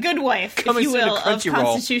 The Good Wife, if you will, of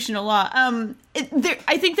constitutional law. I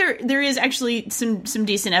think there is actually some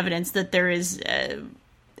decent evidence that there is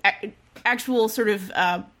actual sort of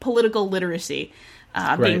political literacy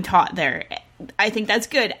being taught there. I think that's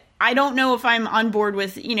good. I don't know if I'm on board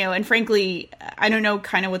with, and frankly, I don't know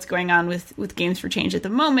kind of what's going on with Games for Change at the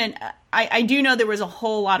moment. I do know there was a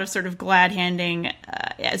whole lot of sort of glad-handing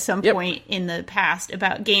at some point in the past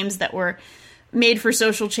about games that were made for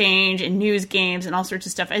social change and news games and all sorts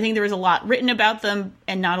of stuff. I think there was a lot written about them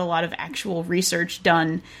and not a lot of actual research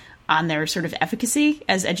done on their sort of efficacy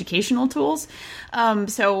as educational tools.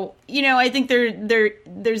 So, I think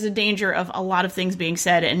there's a danger of a lot of things being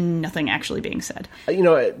said and nothing actually being said.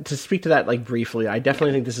 To speak to that like briefly, I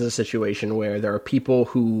definitely think this is a situation where there are people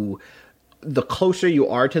who the closer you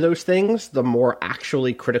are to those things, the more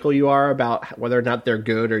actually critical you are about whether or not they're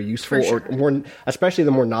good or useful, or more, especially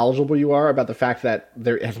the more knowledgeable you are about the fact that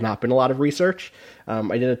there has not been a lot of research.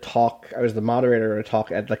 I did a talk, I was the moderator at a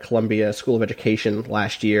talk at the Columbia School of Education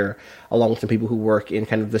last year, along with some people who work in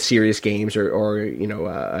kind of the serious games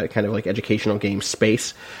or kind of like educational game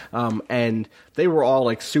space. And they were all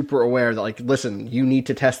like super aware that, like, listen, you need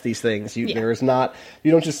to test these things. There is not,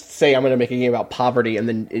 you don't just say, I'm going to make a game about poverty, and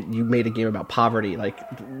then you made a game about poverty. Like,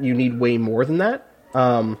 you need way more than that.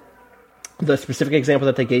 The specific example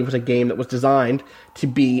that they gave was a game that was designed to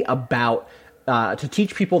be about, to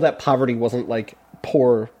teach people that poverty wasn't like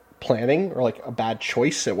poor planning or like a bad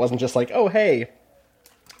choice. It wasn't just like, oh, hey,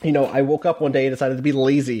 I woke up one day and decided to be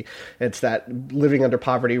lazy. It's that living under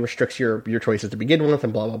poverty restricts your choices to begin with,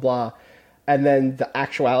 and blah, blah, blah. And then the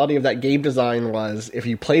actuality of that game design was, if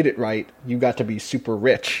you played it right, you got to be super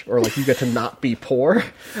rich, or like you got to not be poor.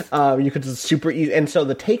 You could just super easy. And so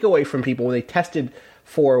the takeaway from people when they tested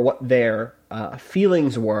for what their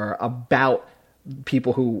feelings were about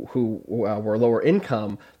people who were lower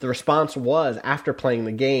income, the response was, after playing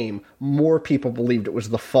the game, more people believed it was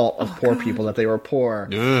the fault of poor people that they were poor.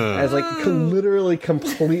 As like literally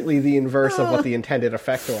completely the inverse of what the intended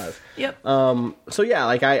effect was. Yep. So yeah,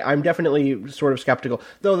 like I'm definitely sort of skeptical.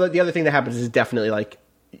 Though the other thing that happens is definitely like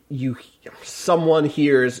someone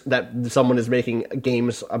hears that someone is making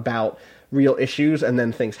games about real issues and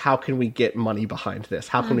then thinks, how can we get money behind this?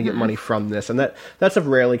 How can we get money from this? And that stuff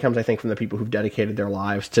rarely comes, I think, from the people who've dedicated their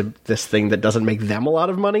lives to this thing that doesn't make them a lot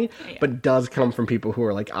of money, but does come from people who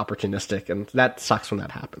are like opportunistic, and that sucks when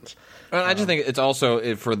that happens. I just think it's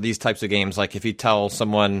also, for these types of games, like if you tell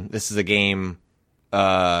someone this is a game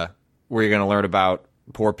where you're going to learn about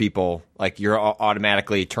poor people, like you're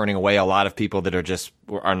automatically turning away a lot of people that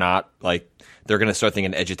are not like, they're going to start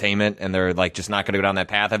thinking edutainment, and they're like just not going to go down that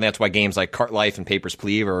path. I think that's why games like Cart Life and Papers,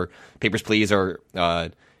 Please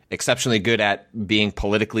are exceptionally good at being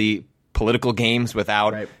political games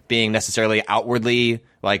without being necessarily outwardly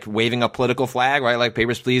like waving a political flag, right? Like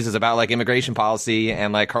Papers, Please is about like immigration policy,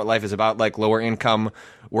 and like Cart Life is about like lower income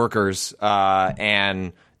workers,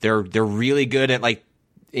 and they're really good at like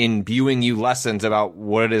imbuing you lessons about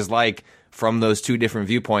what it is like from those two different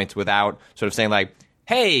viewpoints, without sort of saying like,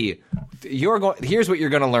 hey, here's what you're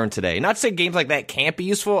going to learn today. Not to say games like that can't be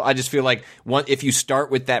useful. I just feel like if you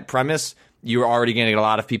start with that premise, you're already going to get a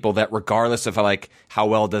lot of people that, regardless of like how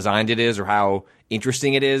well designed it is or how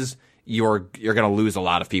interesting it is, you're going to lose a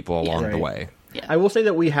lot of people along the way. Yeah. I will say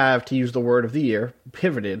that we have, to use the word of the year,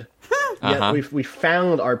 pivoted. We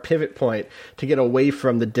found our pivot point to get away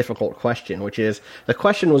from the difficult question, which is, the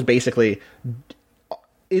question was basically,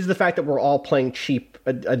 is the fact that we're all playing cheap,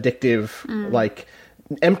 addictive, like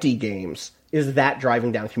empty games, is that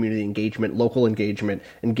driving down community engagement, local engagement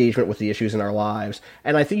with the issues in our lives?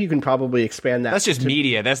 And I think you can probably expand that. That's just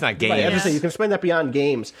media. That's not games. Right, I was saying, you can expand that beyond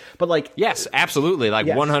games. But like, yes, absolutely, like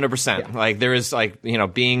 100%. Like there is like,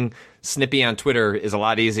 being snippy on Twitter is a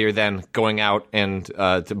lot easier than going out and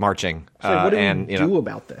to marching. So what do we do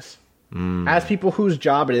about this? As people whose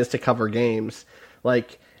job it is to cover games,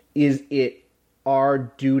 like, is it our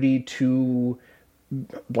duty to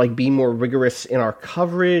like be more rigorous in our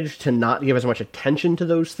coverage, to not give as much attention to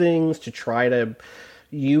those things, to try to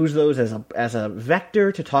use those as a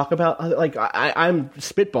vector to talk about? Like, I'm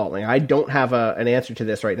spitballing. I don't have an answer to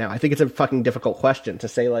this right now. I think it's a fucking difficult question to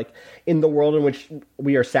say, like, in the world in which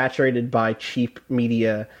we are saturated by cheap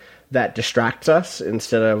media that distracts us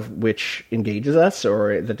instead of which engages us,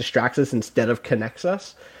 or that distracts us instead of connects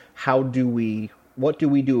us, what do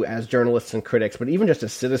we do as journalists and critics, but even just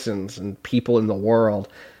as citizens and people in the world,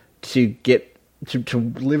 to get to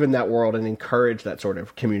live in that world and encourage that sort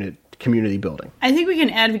of community building? I think we can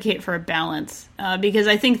advocate for a balance, because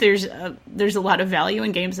I think there's a lot of value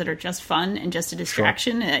in games that are just fun and just a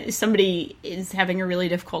distraction. Sure. If somebody is having a really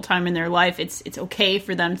difficult time in their life, it's okay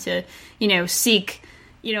for them to seek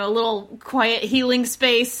a little quiet healing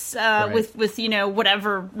space with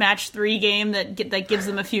whatever match 3 game that gives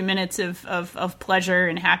them a few minutes of pleasure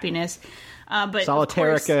and happiness. But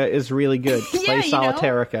Solitarica is really good. Play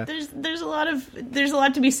Solitarica. There's a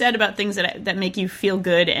lot to be said about things that make you feel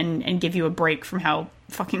good and give you a break from how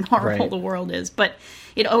fucking horrible the world is. But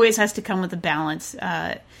it always has to come with a balance.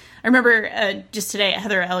 I remember just today,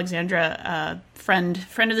 Heather Alexandra, friend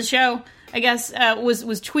of the show, I guess,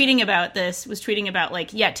 was tweeting about this. Was tweeting about like,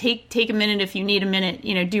 take a minute if you need a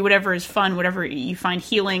minute. Do whatever is fun, whatever you find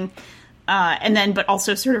healing. But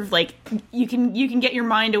also sort of like you can get your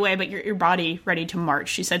mind away, but your body ready to march.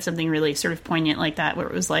 She said something really sort of poignant like that, where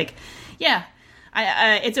it was like,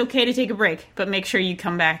 it's okay to take a break, but make sure you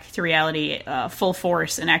come back to reality full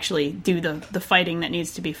force and actually do the fighting that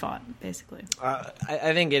needs to be fought, basically.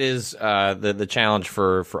 I think it is the challenge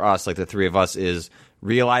for us, like the three of us, is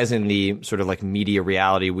realizing the sort of like media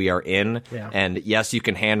reality we are in. Yeah. And yes, you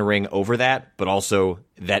can hand wring over that, but also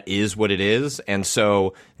that is what it is. And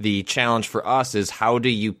so the challenge for us is, how do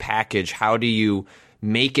you package, how do you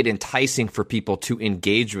make it enticing for people to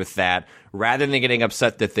engage with that rather than getting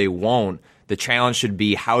upset that they won't? The challenge should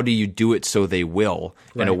be, how do you do it so they will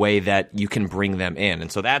in a way that you can bring them in?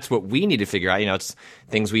 And so that's what we need to figure out. It's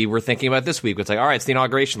things we were thinking about this week. It's like, all right, it's the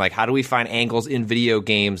inauguration. Like, how do we find angles in video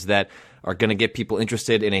games that are going to get people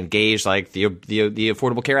interested and engaged? Like the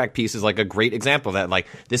Affordable Care Act piece is like a great example of that. Like,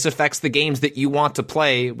 this affects the games that you want to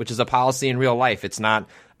play, which is a policy in real life. It's not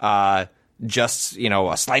just,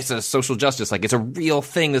 a slice of social justice. Like, it's a real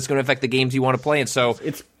thing that's going to affect the games you want to play. And so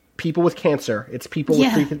it's people with cancer. It's people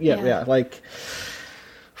with like,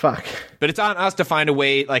 fuck. But it's on us to find a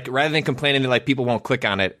way, like, rather than complaining that like people won't click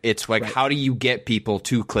on it, it's like, how do you get people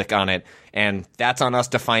to click on it? And that's on us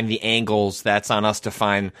to find the angles. That's on us to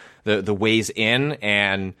find the ways in.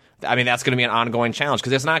 And I mean, that's going to be an ongoing challenge,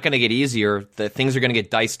 because it's not going to get easier. The things are going to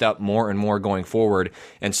get diced up more and more going forward.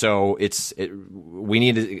 And so we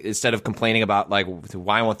need to, instead of complaining about like,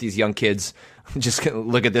 why won't these young kids just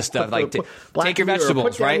look at this stuff, like take your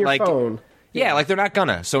vegetables, right? Your like phone. Yeah, like they're not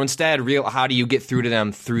gonna. So instead, how do you get through to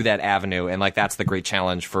them through that avenue? And like, that's the great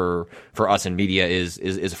challenge for us in media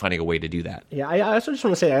is finding a way to do that. Yeah, I also just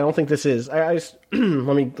want to say, I don't think this is. I just,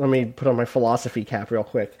 let me put on my philosophy cap real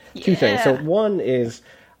quick. Two things. So one is,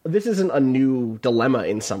 this isn't a new dilemma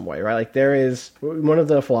in some way, right? Like, there is one of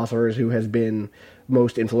the philosophers who has been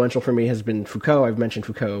most influential for me has been Foucault. I've mentioned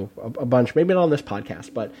Foucault a bunch, maybe not on this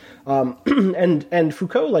podcast, but and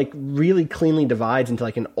Foucault like really cleanly divides into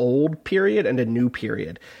like an old period and a new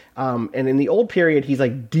period. And in the old period, he's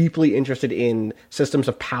like deeply interested in systems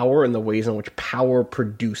of power and the ways in which power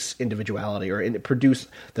produce individuality or produce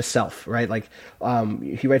the self, right? Like,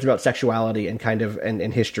 he writes about sexuality and kind of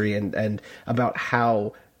and history and about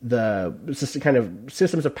how the kind of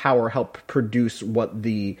systems of power help produce what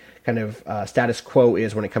the kind of status quo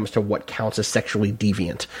is when it comes to what counts as sexually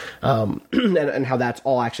deviant, and how that's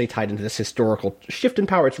all actually tied into this historical shift in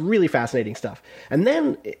power. It's really fascinating stuff. And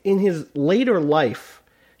then in his later life,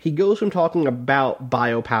 he goes from talking about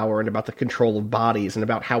biopower and about the control of bodies and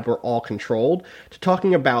about how we're all controlled to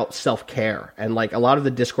talking about self-care. And like, a lot of the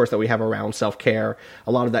discourse that we have around self-care,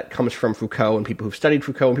 a lot of that comes from Foucault and people who've studied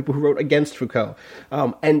Foucault and people who wrote against Foucault.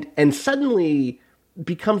 And suddenly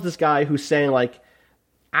becomes this guy who's saying like,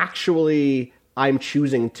 actually, I'm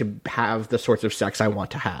choosing to have the sorts of sex I want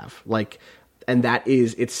to have. Like, and that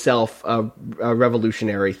is itself a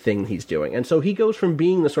revolutionary thing he's doing. And so he goes from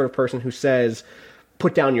being the sort of person who says,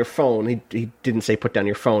 put down your phone. He didn't say put down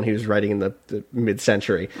your phone. He was writing in the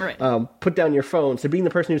mid-century. Right. Put down your phone. So being the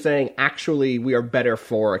person who's saying, actually, we are better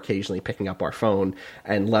for occasionally picking up our phone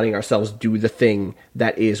and letting ourselves do the thing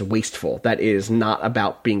that is wasteful, that is not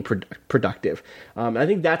about being productive. I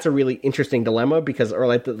think that's a really interesting dilemma, because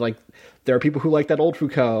there are people who like that old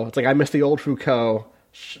Foucault. It's like, I miss the old Foucault.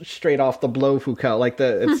 Straight off the blow Foucault. Like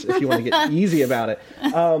if you want to get easy about it.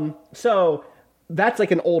 So that's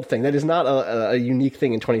like an old thing. That is not a unique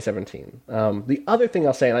thing in 2017. The other thing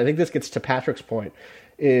I'll say, and I think this gets to Patrick's point,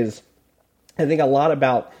 is I think a lot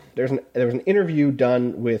about there was an interview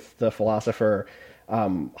done with the philosopher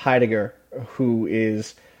Heidegger, who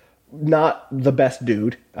is not the best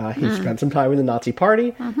dude. He spent some time in the Nazi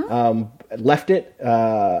Party, left it.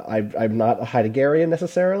 I'm not a Heideggerian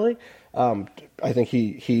necessarily. I think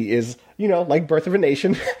he is, like Birth of a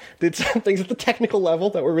Nation, did some things at the technical level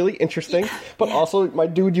that were really interesting, but also, my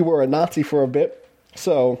dude, you were a Nazi for a bit.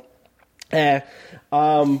 So, but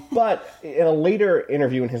in a later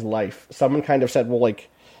interview in his life, someone kind of said, well, like,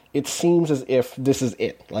 it seems as if this is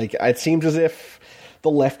it. Like, it seems as if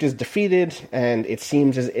the left is defeated, and it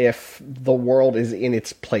seems as if the world is in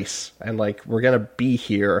its place, and like, we're going to be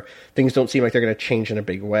here. Things don't seem like they're going to change in a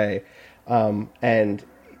big way. And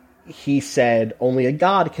he said only a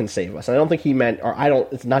God can save us. And I don't think he meant,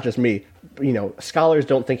 it's not just me, scholars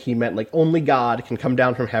don't think he meant like only God can come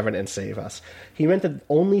down from heaven and save us. He meant that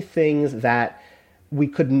only things that we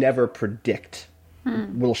could never predict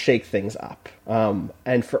will shake things up.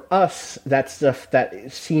 And for us, that stuff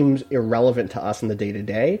that seems irrelevant to us in the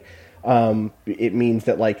day-to-day It means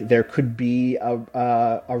that like there could be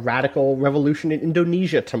a radical revolution in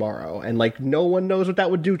Indonesia tomorrow, and like no one knows what that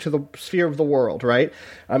would do to the sphere of the world, right?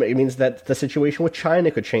 It means that the situation with China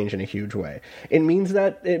could change in a huge way. It means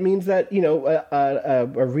that a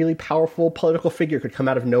really powerful political figure could come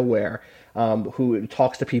out of nowhere, who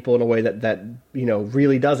talks to people in a way that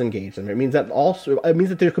really does engage them. It means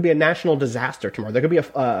that there could be a national disaster tomorrow. There could be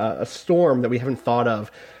a storm that we haven't thought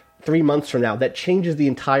of 3 months from now that changes the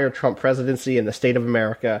entire Trump presidency and the state of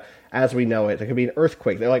America as we know it. There could be an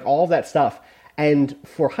earthquake. They're like all that stuff. And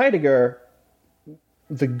for Heidegger,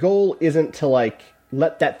 the goal isn't to like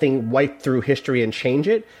let that thing wipe through history and change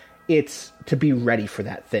it. It's to be ready for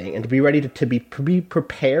that thing and to be ready to be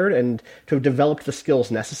prepared and to have developed the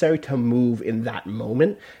skills necessary to move in that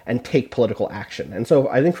moment and take political action. And so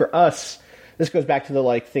I think for us, this goes back to the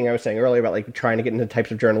like thing I was saying earlier about like trying to get into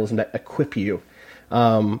types of journalism that equip you.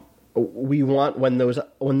 We want when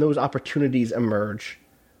those opportunities emerge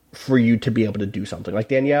for you to be able to do something. Like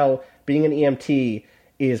Danielle, being an EMT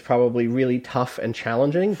is probably really tough and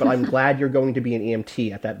challenging, but I'm glad you're going to be an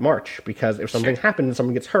EMT at that march, because if something happens and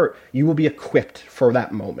someone gets hurt, you will be equipped for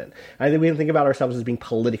that moment. I think we can think about ourselves as being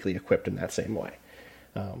politically equipped in that same way.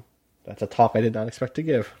 That's a talk I did not expect to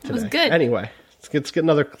give today. It was good. Anyway, let's get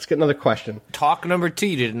another question. Talk number 2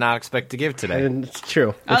 you did not expect to give today. And it's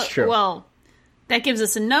true. It's true. Well, that gives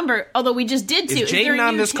us a number, although we just did 2. Is Jaden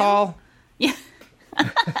on this call? Yeah.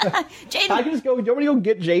 Jaden. I can just go. Do you want me to go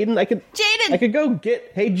get Jaden? I could go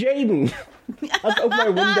get. Hey, Jaden. I'll open my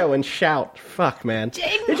window and shout. Fuck, man.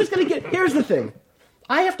 Jaden. They're just gonna get. Here's the thing.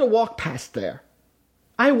 I have to walk past there.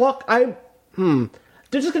 There's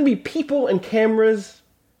just gonna be people and cameras.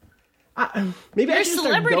 Maybe You're I a should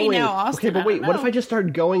celebrity start going. now, Austin. Okay, but wait. What if I just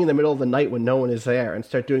start going in the middle of the night when no one is there and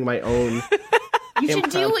start doing my own? You should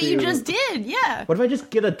do what you just did. Yeah. What if I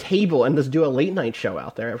just get a table and just do a late night show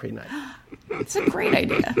out there every night? It's a great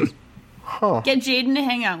idea. Huh. Get Jaden to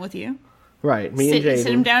hang out with you. Right, and Jaden.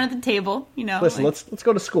 Sit him down at the table. Listen, let's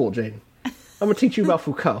go to school, Jaden. I'm gonna teach you about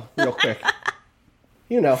Foucault real quick.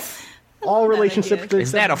 All relationships.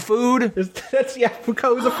 Is that a food?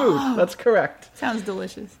 Foucault is a food. That's correct. Sounds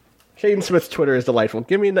delicious. Jaden Smith's Twitter is delightful.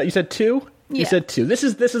 Give me you said 2? Yeah. You said 2. This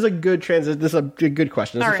is a good transition. This is a good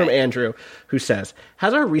question. This is from Andrew, who says,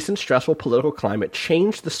 has our recent stressful political climate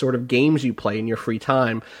changed the sort of games you play in your free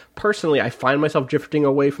time? Personally, I find myself drifting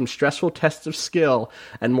away from stressful tests of skill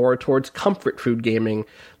and more towards comfort food gaming,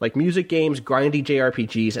 like music games, grindy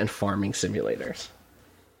JRPGs, and farming simulators.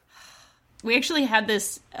 We actually had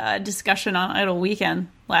this discussion on Idle Weekend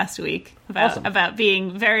last week about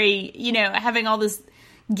being very, having all this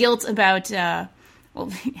guilt about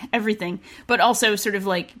everything, but also sort of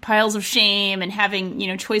like piles of shame and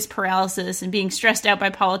having choice paralysis and being stressed out by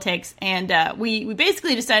politics. And we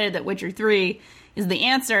basically decided that Witcher 3 is the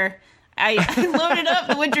answer. I loaded up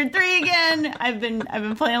the Witcher 3 again. I've been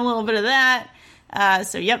playing a little bit of that.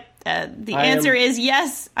 The answer is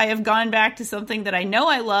yes. I have gone back to something that I know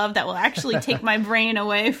I love that will actually take my brain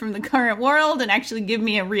away from the current world and actually give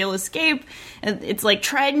me a real escape. And it's like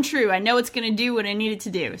tried and true. I know it's going to do what I need it to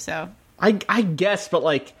do. So I guess, but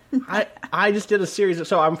like I just did a series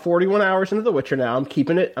so I'm 41 hours into The Witcher now. I'm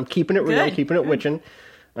keeping it real. I'm keeping it witching.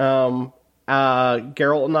 Geralt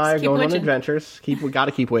and I are going on adventures. We got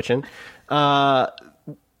to keep witching. And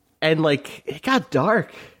like it got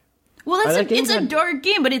dark. Well, it's a dark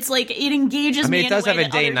game, but it's like it engages me. It does have a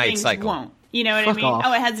day-night cycle. Won't. You know what I mean? Off.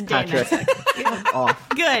 Oh, it has a day-night cycle. Off.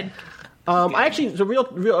 Good. I actually, I'm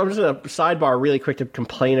just a sidebar really quick to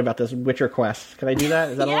complain about this Witcher quest. Can I do that?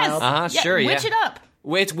 Is that allowed? Sure, yeah. Witch it up.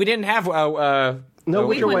 Wait, we didn't have no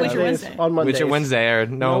Witcher Wednesdays on Mondays. Witcher Wednesday, or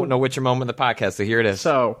no Witcher moment of the podcast, so here it is.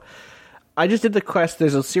 So, I just did the quest.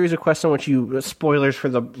 There's a series of quests on which spoilers for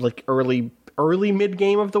the like early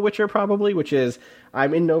mid-game of The Witcher, probably, which is,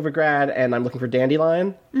 I'm in Novigrad, and I'm looking for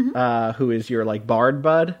Dandelion, who is your, like, bard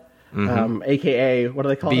bud, a.k.a., what do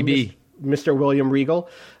they call BB. him? Mr. William Regal.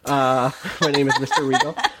 My name is Mr.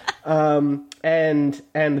 Regal. And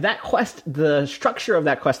that quest, the structure of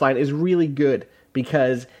that quest line is really good,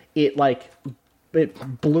 because it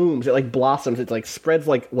blooms, it like blossoms, it like spreads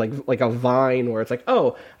like a vine, where it's like,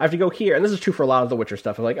 oh, I have to go here, and this is true for a lot of the Witcher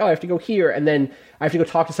stuff. I'm like, oh, I have to go here, and then I have to go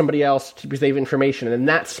talk to somebody else because they have information, and then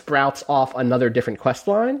that sprouts off another different quest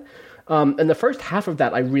line. And the first half of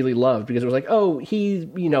that I really loved, because it was like, oh, he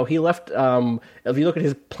left, if you look at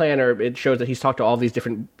his planner, it shows that he's talked to all these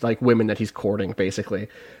different, like, women that he's courting, basically.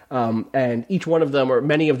 And each one of them, or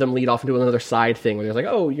many of them, lead off into another side thing, where there's like,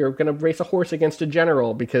 oh, you're going to race a horse against a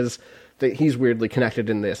general, because he's weirdly connected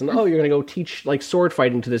in this. And, oh, you're going to go teach, like, sword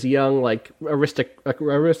fighting to this young, like,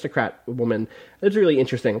 aristocrat woman. It's really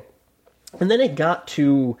interesting. And then it got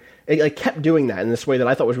to, it like kept doing that in this way that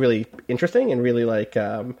I thought was really interesting and really like,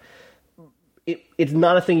 it's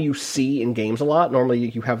not a thing you see in games a lot. Normally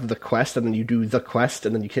you have the quest and then you do the quest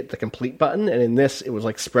and then you hit the complete button. And in this, it was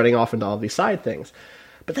like spreading off into all these side things.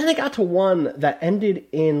 But then it got to one that ended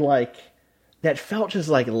in like, that felt just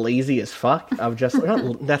like lazy as fuck of just,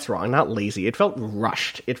 that's wrong, not lazy. It felt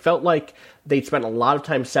rushed. It felt like they'd spent a lot of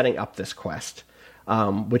time setting up this quest,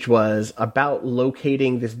 which was about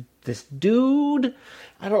locating this dude.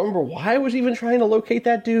 I don't remember why I was even trying to locate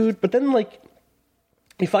that dude, but then like,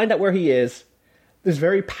 you find out where he is. This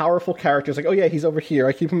very powerful character is like, oh yeah, he's over here.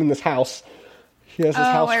 I keep him in this house. He has this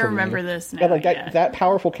house for me. I remember this now. And like that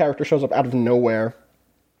powerful character shows up out of nowhere.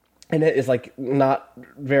 And it is, like, not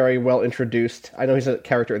very well introduced. I know he's a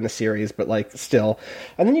character in the series, but, like, still.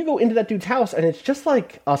 And then you go into that dude's house, and it's just,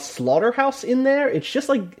 like, a slaughterhouse in there. It's just,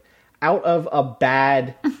 like, out of a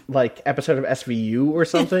bad, like, episode of SVU or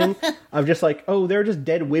something. Of just, like, oh, there are just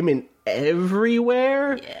dead women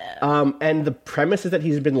everywhere. Yeah. And the premise is that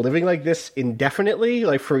he's been living like this indefinitely,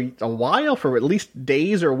 like, for a while, for at least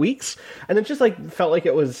days or weeks. And it just, like, felt like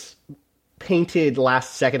it was painted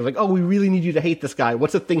last second, like, oh, we really need you to hate this guy.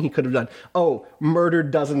 What's the thing he could have done? Oh, murdered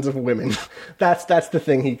dozens of women. that's the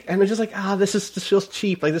thing and it's just like, this feels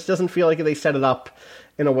cheap. Like, this doesn't feel like they set it up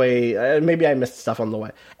in a way. Maybe I missed stuff on the way,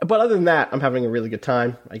 but other than that, I'm having a really good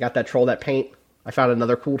time. I got that troll that paint. I found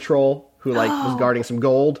another cool troll who was guarding some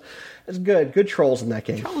gold. It's good trolls in that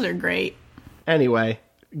game. Trolls are great. Anyway,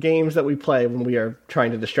 games that we play when we are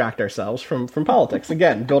trying to distract ourselves from politics.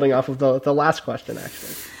 Again, building off of the last question,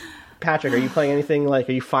 actually. Patrick, are you playing anything, like,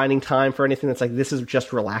 are you finding time for anything that's like, this is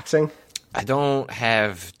just relaxing? I don't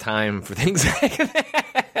have time for things like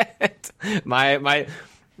that. That's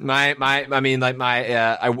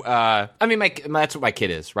what my kid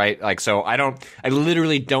is, right? Like, so I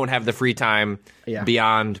literally don't have the free time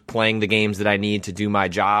beyond playing the games that I need to do my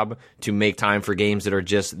job to make time for games that are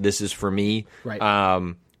just, this is for me.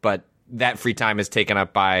 Right. But that free time is taken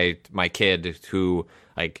up by my kid who,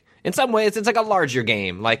 like, in some ways, it's like a larger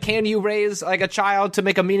game. Like, can you raise like a child to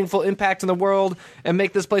make a meaningful impact in the world and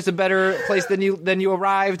make this place a better place than you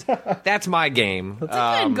arrived? That's my game. That's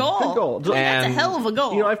a good goal. Good goal. That's a hell of a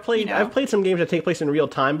goal. You know, I've played some games that take place in real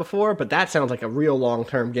time before, but that sounds like a real long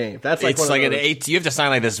term game. That's like, it's like you have to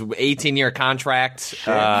sign like this 18-year contract.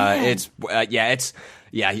 Sure. I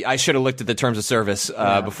should have looked at the terms of service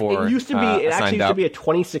before. It used to be. It actually used to be a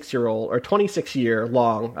 26-year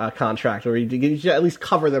long contract, where you at least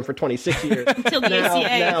cover them for 26 years until the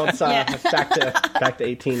ACA. Now it's back to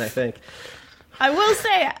 18, I think. I will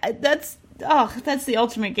say that's the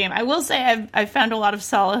ultimate game. I will say I've found a lot of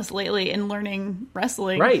solace lately in learning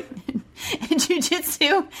wrestling, right, and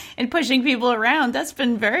jiu-jitsu and pushing people around. That's a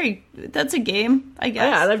game, I guess.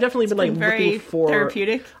 Yeah, and I've definitely been very looking for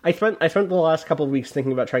therapeutic. I spent the last couple of weeks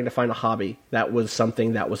thinking about trying to find a hobby that was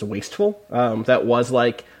something that was wasteful. That was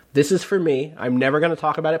like, this is for me. I'm never going to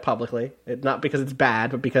talk about it publicly. Not because it's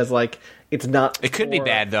bad, but because like it's not. It could be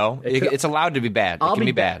bad though. It's allowed to be bad. It can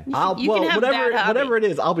be bad. Whatever it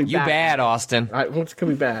is, I'll be bad. You bad, Austin. It could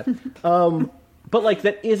be bad. But like,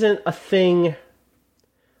 that isn't a thing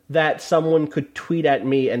that someone could tweet at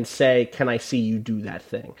me and say, "Can I see you do that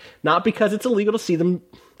thing?" Not because it's illegal to see them,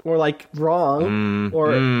 or like wrong,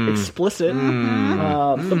 or explicit,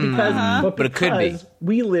 but it could be.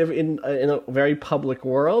 We live in a very public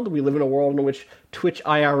world. We live in a world in which Twitch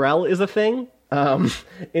IRL is a thing,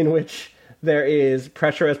 in which there is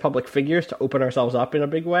pressure as public figures to open ourselves up in a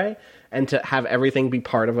big way and to have everything be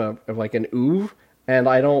part of like an oeuvre. And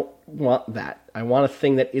I don't want that. I want a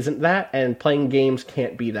thing that isn't that, and playing games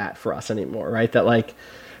can't be that for us anymore, right? That, like,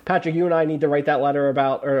 Patrick, you and I need to write that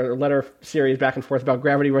letter series back and forth about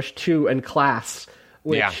Gravity Rush 2 and Class,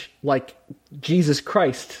 which, like, Jesus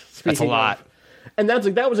Christ. That's a lot. And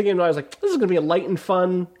that was a game that I was like, this is going to be a light and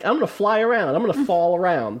fun. I'm going to fly around. I'm going to fall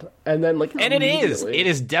around. And then, like, and it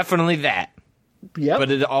is definitely that. Yep.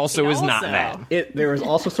 But it also is not that. There is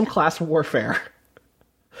also some class warfare.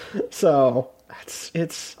 So I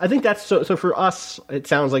think that's so for us, it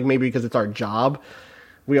sounds like maybe because it's our job,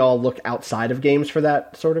 we all look outside of games for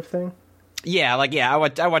that sort of thing. Yeah, I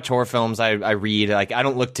watch horror films, I read, like, I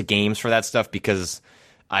don't look to games for that stuff because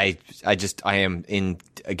I'm in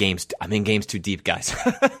games too deep, guys.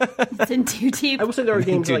 It's in too deep. I will say there are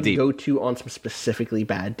games that I go to on some specifically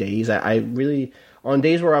bad days. I really, on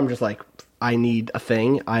days where I'm just like, I need a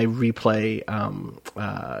thing, I replay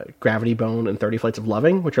Gravity Bone and 30 Flights of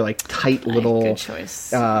Loving, which are like tight little... Good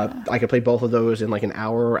choice. I could play both of those in like an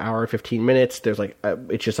hour and 15 minutes. There's like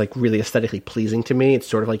it's just like really aesthetically pleasing to me. It's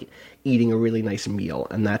sort of like eating a really nice meal,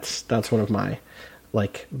 and that's one of my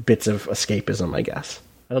like bits of escapism, I guess.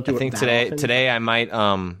 I don't do. I think today I might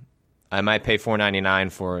pay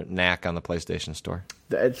 $4.99 for Knack on the PlayStation Store.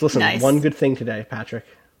 Listen, Nice. one good thing today, Patrick.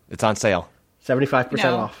 It's on sale. 75%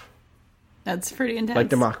 off. That's pretty intense. Like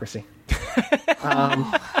democracy.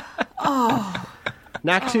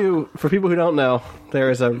 Knack 2, for people who don't know, there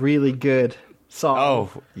is a really good song. Oh,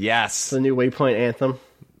 yes. It's the new Waypoint anthem.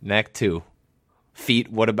 Knack 2.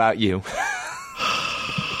 Feet, what about you?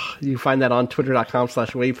 You find that on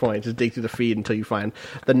twitter.com/waypoint. Just dig through the feed until you find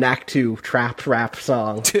the Knack 2 trap rap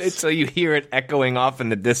song. So you hear it echoing off in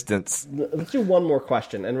the distance. Let's do one more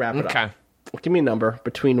question and wrap it Okay. up. Give me a number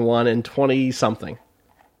between 1 and 20-something.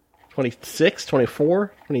 26,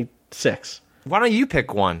 24, 26. Why don't you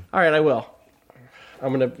pick one? All right, I will.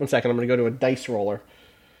 One second, I'm going to go to a dice roller.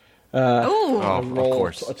 Ooh. Oh, Roll of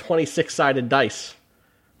course. a 26-sided dice.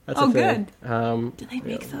 That's Oh, a thing. good. Do they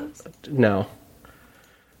make those? No.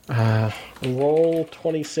 Roll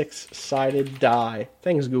 26-sided die.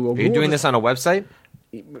 Thanks, Google. Are you doing this on a website?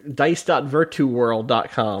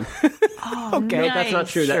 Dice.virtuworld.com. Oh, Okay. nice. No, that's not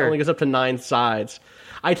true. That Sure. only goes up to 9 sides.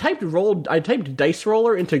 I typed dice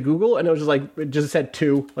roller into Google, and it was just like, it just said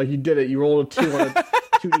 2. Like, you did it. You rolled a 2 on a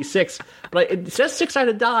 2d6. But it says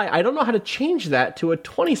 6-sided die. I don't know how to change that to a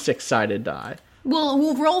 26-sided die.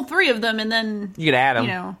 We'll roll 3 of them, and then You could add them.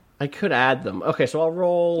 you know. I could add them. Okay, so I'll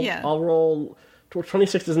roll. Yeah. I'll roll.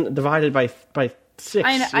 26 isn't divided by 6.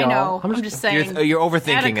 I y'all. know. I'm just saying. You're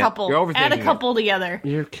overthinking add a it. couple. You're overthinking Add a it. couple together.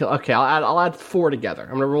 Okay, I'll add 4 together.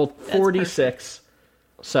 I'm gonna roll 4d6.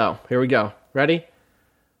 So here we go. Ready?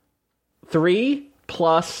 3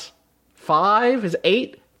 plus 5 is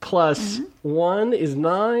 8. Plus 1 is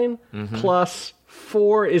 9. Plus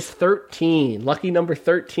 4 is 13. Lucky number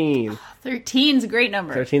 13. 13's a great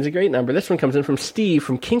number. 13 is a great number. This one comes in from Steve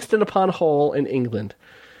from Kingston upon Hull in England.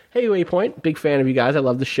 Hey, Waypoint. Big fan of you guys. I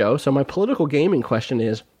love the show. So my political gaming question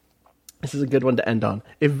is, this is a good one to end on.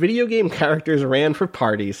 If video game characters ran for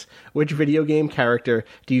parties, which video game character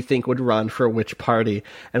do you think would run for which party?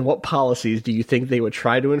 And what policies do you think they would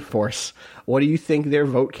try to enforce? What do you think their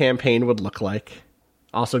vote campaign would look like?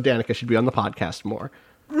 Also, Danica should be on the podcast more.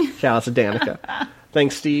 Shout out to Danica.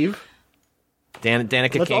 Thanks, Steve. Danica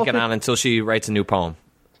Let's all can't get pick- on until she writes a new poem.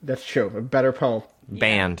 That's true. A better poem.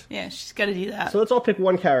 Banned. Yeah, she's got to do that. So let's all pick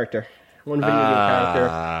one character. One video game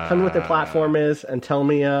character. Tell me what their platform is, and tell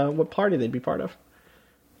me what party they'd be part of.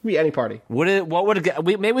 Be any party.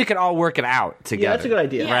 Maybe we could all work it out together. Yeah, that's a good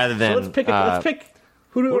idea. Rather than So let's pick. Let's pick.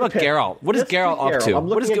 Who do we what about pick? Geralt? What is Let's pick Geralt up to? I'm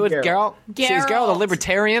What is looking good at with Geralt? Is Geralt a Geralt.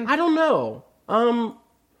 libertarian? I don't know.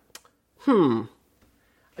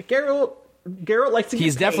 Geralt likes to get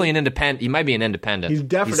He's definitely paid. an independent. He might be an independent. He's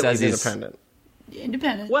definitely He says independent.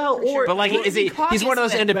 Independent. Well, for sure. or- But like, is he? He's one of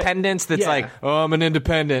those independents that's Yeah. like, oh, I'm an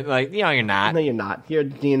independent. Like, you're not. No, you're not. You're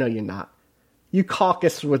not. You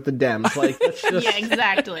caucus with the Dems. Like, that's just. Yeah,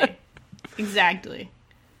 exactly. Exactly.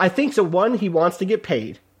 I think so. One, he wants to get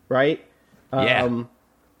paid, right? Yeah.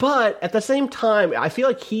 But at the same time, I feel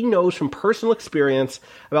like he knows from personal experience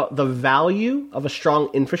about the value of a strong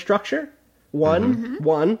infrastructure.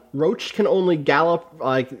 One, Roach can only gallop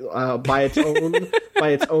by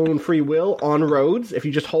its own free will on roads. If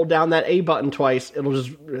you just hold down that A button twice, he'll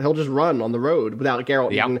just run on the road without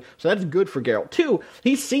Geralt. Yep. Even, so that's good for Geralt. Two,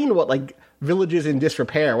 he's seen what like villages in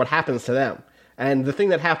disrepair, what happens to them, and the thing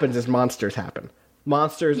that happens is monsters happen.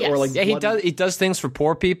 Monsters Yes. or like Yeah, he bloody- does things for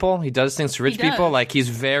poor people. He does things for rich He does. people. Like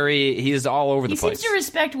he's all over the He place. seems to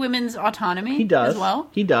respect women's autonomy. He does. as well.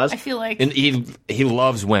 He does. I feel like And he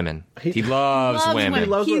loves women. He loves women. He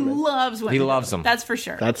loves women. loves women. He loves them. That's for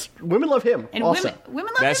sure. That's women love him. and also,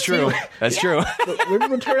 women love That's him true. too. That's true.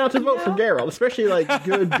 women would turn out to vote for Geralt, especially like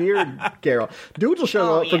good beard Geralt. Dudes will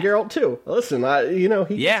show up for yeah. Geralt too. Listen, he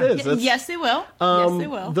Yeah. just is. That's- Yes, they will. Yes, they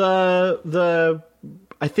will.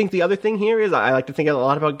 I think the other thing here is I like to think a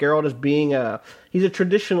lot about Geralt as being he's a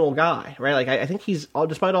traditional guy, right? Like I think he's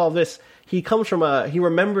despite all of this, he comes from he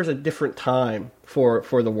remembers a different time for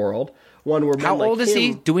the world. One where men How like old is he?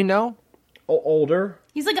 him- Do we know? Older.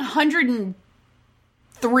 He's like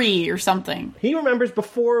 103 or something. He remembers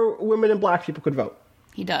before women and black people could vote.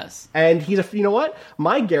 He does. And he's you know what?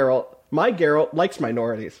 My Geralt likes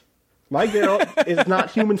minorities. My Geralt is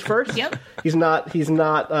not humans first. Yep. He's not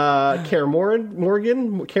Kaer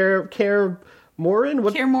Morgan. What Kaer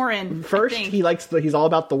Morhen, first? I think. He's all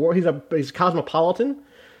about the war. He's cosmopolitan.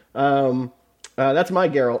 That's my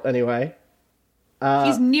Geralt anyway.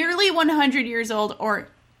 He's nearly 100 years old, or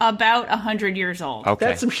about 100 years old. Okay.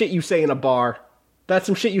 That's some shit you say in a bar. That's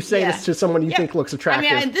some shit you say Yeah. to someone you Yeah. think looks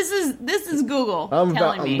attractive. I mean, this is Google I'm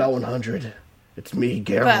telling me. about 100. It's me,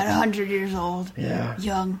 Geralt. About 100 years old. Yeah.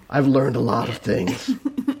 Young. I've learned a lot of things.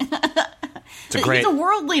 He's a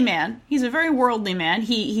worldly man. He's a very worldly man.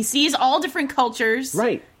 He sees all different cultures.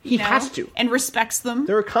 Right. He has to. And respects them.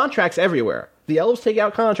 There are contracts everywhere. The elves take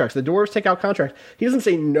out contracts. The dwarves take out contracts. He doesn't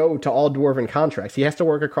say no to all dwarven contracts. He has to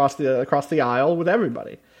work across the aisle with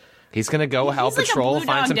everybody. He's going to go help patrol,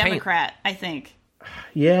 find some Democrat, I think.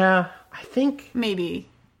 Yeah, I think maybe.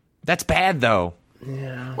 That's bad, though.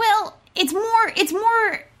 Yeah. Well, it's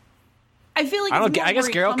more. I feel like I guess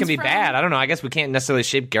Geralt can be bad. I don't know. I guess we can't necessarily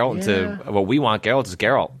shape Geralt into what we want. Geralt is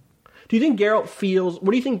Geralt. Do you think Geralt feels?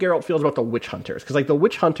 What do you think Geralt feels about the witch hunters? Because like the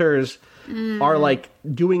witch hunters are like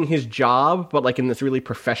doing his job, but like in this really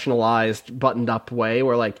professionalized, buttoned up way,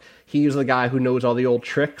 where like he's the guy who knows all the old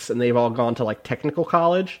tricks, and they've all gone to like technical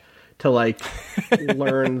college to like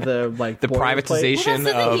learn the like the privatization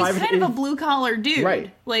of. He's kind of a blue collar dude,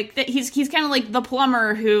 right? Like that. He's kind of like the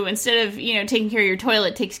plumber who, instead of taking care of your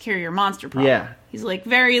toilet, takes care of your monster problem. Yeah. He's like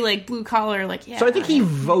very like blue collar, like So I think he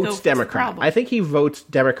votes Democrat. I think he votes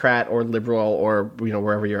Democrat or liberal or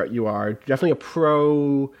wherever you are. Definitely a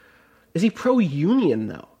pro. Is he pro union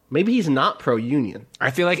though? Maybe he's not pro union.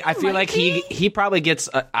 I feel like he probably gets.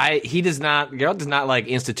 Geralt does not like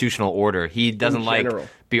institutional order. He doesn't like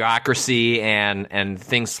bureaucracy and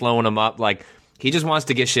things slowing him up. Like he just wants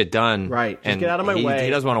to get shit done. Right. And get out of my way. He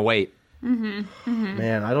doesn't want to wait. Man,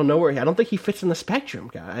 I don't know I don't think he fits in the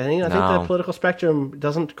spectrum, guy. I think the political spectrum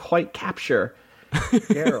doesn't quite capture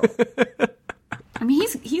Geralt. I mean,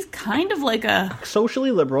 he's kind of like a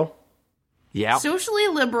socially liberal. Yeah. Socially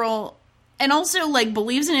liberal, and also like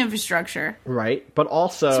believes in infrastructure. Right, but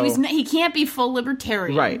also he can't be full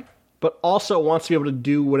libertarian. Right, but also wants to be able to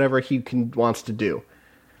do whatever he wants to do.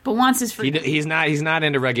 But wants his freedom. He's not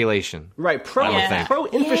into regulation. Right, pro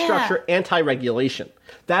infrastructure, anti-regulation.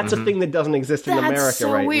 That's a thing that doesn't exist in America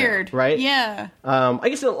so right weird. now. Right? Yeah. I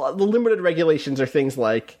guess the limited regulations are things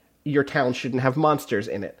like your town shouldn't have monsters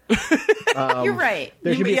in it. You're right.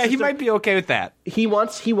 He might be okay with that. He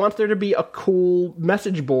wants there to be a cool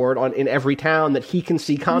message board in every town that he can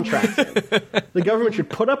see contracts in. The government should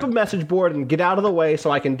put up a message board and get out of the way so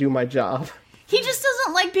I can do my job. He just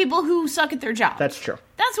doesn't like people who suck at their job. That's true.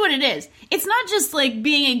 That's what it is. It's not just like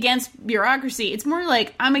being against bureaucracy. It's more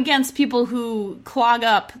like I'm against people who clog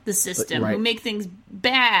up the system, who make things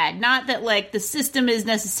bad. Not that like the system is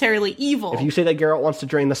necessarily evil. If you say that Geralt wants to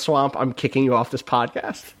drain the swamp, I'm kicking you off this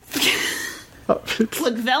podcast. Look,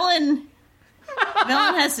 Velen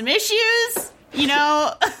has some issues,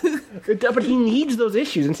 But he needs those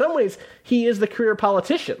issues. In some ways, he is the career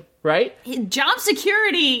politician, right? Job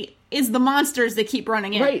security is the monsters that keep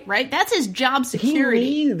running in, right? That's his job security.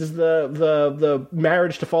 He needs the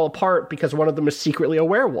marriage to fall apart because one of them is secretly a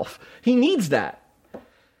werewolf. He needs that.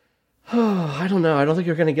 Oh, I don't know. I don't think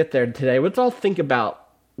you're going to get there today. Let's all think about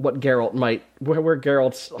what Geralt where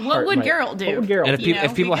Geralt's heart What would Geralt do? What would Geralt do? And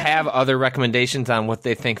if people have other recommendations on what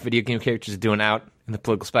they think video game characters are doing out in the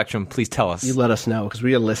political spectrum, please tell us. You let us know, because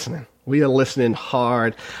we are listening. We are listening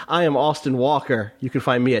hard. I am Austin Walker. You can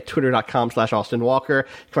find me at twitter.com/Austin Walker. You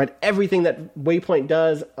can find everything that Waypoint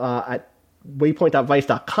does at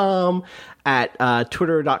waypoint.vice.com, at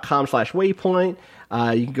twitter.com/Waypoint.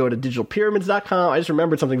 You can go to digitalpyramids.com. I just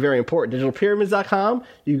remembered something very important. Digitalpyramids.com.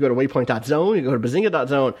 You can go to waypoint.zone. You can go to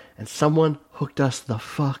bazinga.zone. And someone hooked us the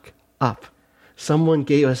fuck up. Someone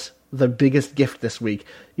gave us the biggest gift this week.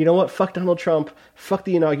 You know what? Fuck Donald Trump. Fuck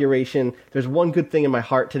the inauguration. There's one good thing in my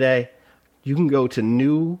heart today. You can go to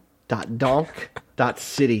new.donk.city.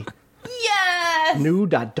 Yes!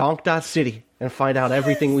 New.donk.city and find out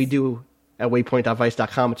everything we do at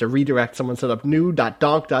waypoint.vice.com. It's a redirect. Someone set up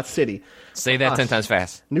new.donk.city. Say that 10 times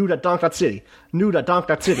fast. New.donk.city.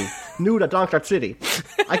 New.donk.city. New.donk.city.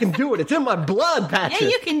 I can do it. It's in my blood, Patrick. Yeah,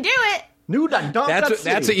 you can do it. New.donk.city.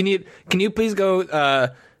 That's what you need. Can you please go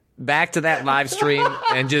back to that live stream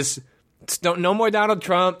and just no more Donald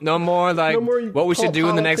Trump, no more what we should do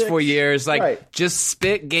in the next 4 years. Just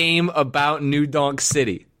spit game about New Donk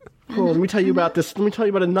City. Oh, let me tell you about this. Let me tell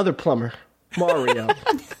you about another plumber, Mario.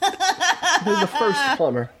 He's the first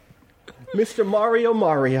plumber, Mr. Mario,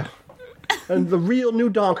 and the real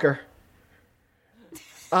New Donker.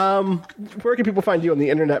 Where can people find you on the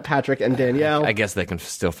internet, Patrick and Danielle? I guess they can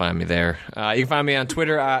still find me there. You can find me on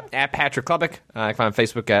Twitter at Patrick Klubik. You can find me on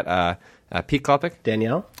Facebook at Pete Klubik.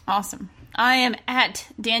 Danielle? Awesome. I am at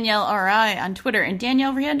Danielle R.I. on Twitter and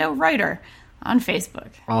Danielle Riendo Writer on Facebook.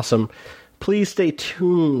 Awesome. Please stay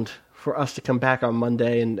tuned for us to come back on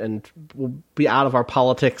Monday, and we'll be out of our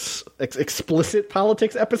explicit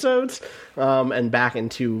politics episodes, and back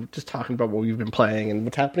into just talking about what we've been playing and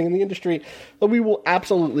what's happening in the industry. But we will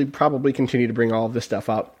absolutely probably continue to bring all of this stuff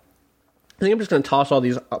up. I think I'm just going to toss all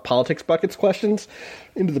these politics buckets questions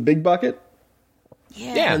into the big bucket,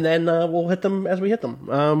 Yeah. And then we'll hit them as we hit them.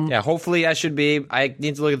 Hopefully I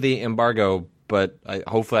need to look at the embargo, but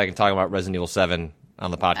hopefully I can talk about Resident Evil 7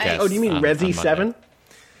 on the podcast. Do you mean Resi 7?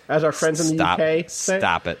 As our friends in the UK say?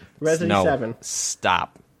 Stop it. Resi 7.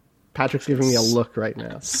 Stop. Patrick's giving me a look right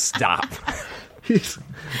now. Stop.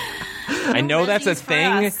 I know that's a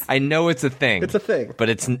thing. I know it's a thing. It's a thing. But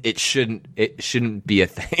it shouldn't be a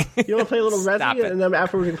thing. You want to play a little Resi, and then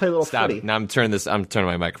afterwards we can play a little footy. Now I'm turning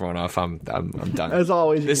my microphone off. I'm done. As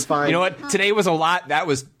always, you know what? Today was a lot.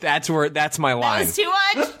 That's my line. That was too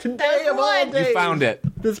much. Today of all days. You found it.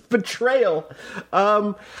 This betrayal.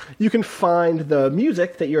 You can find the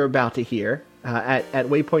music that you're about to hear at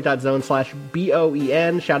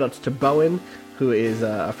waypoint.zone/BOEN. Shoutouts to Bowen, who is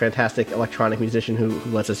a fantastic electronic musician who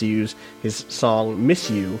lets us use his song Miss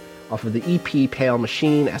You off of the EP Pale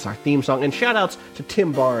Machine as our theme song. And shoutouts to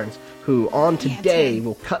Tim Barnes, who on today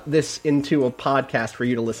will cut this into a podcast for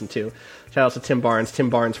you to listen to. Shoutouts to Tim Barnes,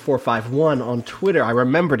 TimBarnes451 on Twitter. I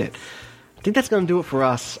remembered it. I think that's going to do it for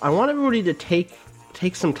us. I want everybody to take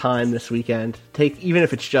some time this weekend, even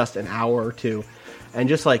if it's just an hour or two, and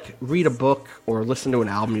just read a book or listen to an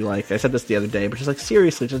album you like. I said this the other day, but just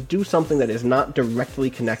seriously, just do something that is not directly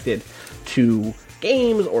connected to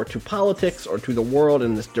games or to politics or to the world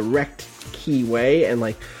in this direct key way, and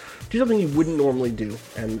do something you wouldn't normally do,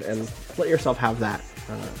 and let yourself have that.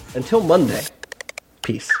 Until Monday,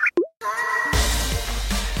 peace.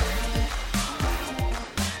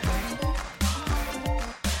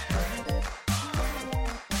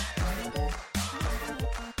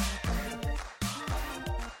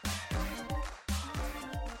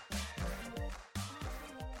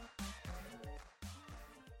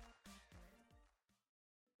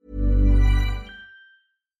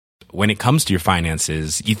 When it comes to your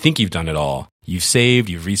finances, you think you've done it all. You've saved,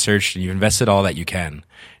 you've researched, and you've invested all that you can.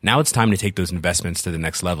 Now it's time to take those investments to the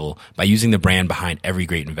next level by using the brand behind every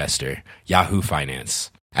great investor, Yahoo Finance.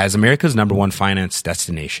 As America's #1 finance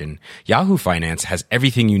destination, Yahoo Finance has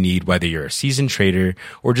everything you need, whether you're a seasoned trader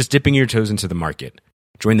or just dipping your toes into the market.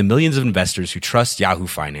 Join the millions of investors who trust Yahoo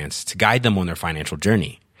Finance to guide them on their financial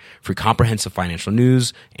journey. For comprehensive financial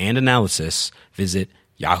news and analysis, visit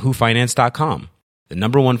yahoofinance.com. The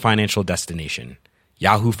 #1 financial destination,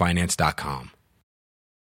 yahoofinance.com.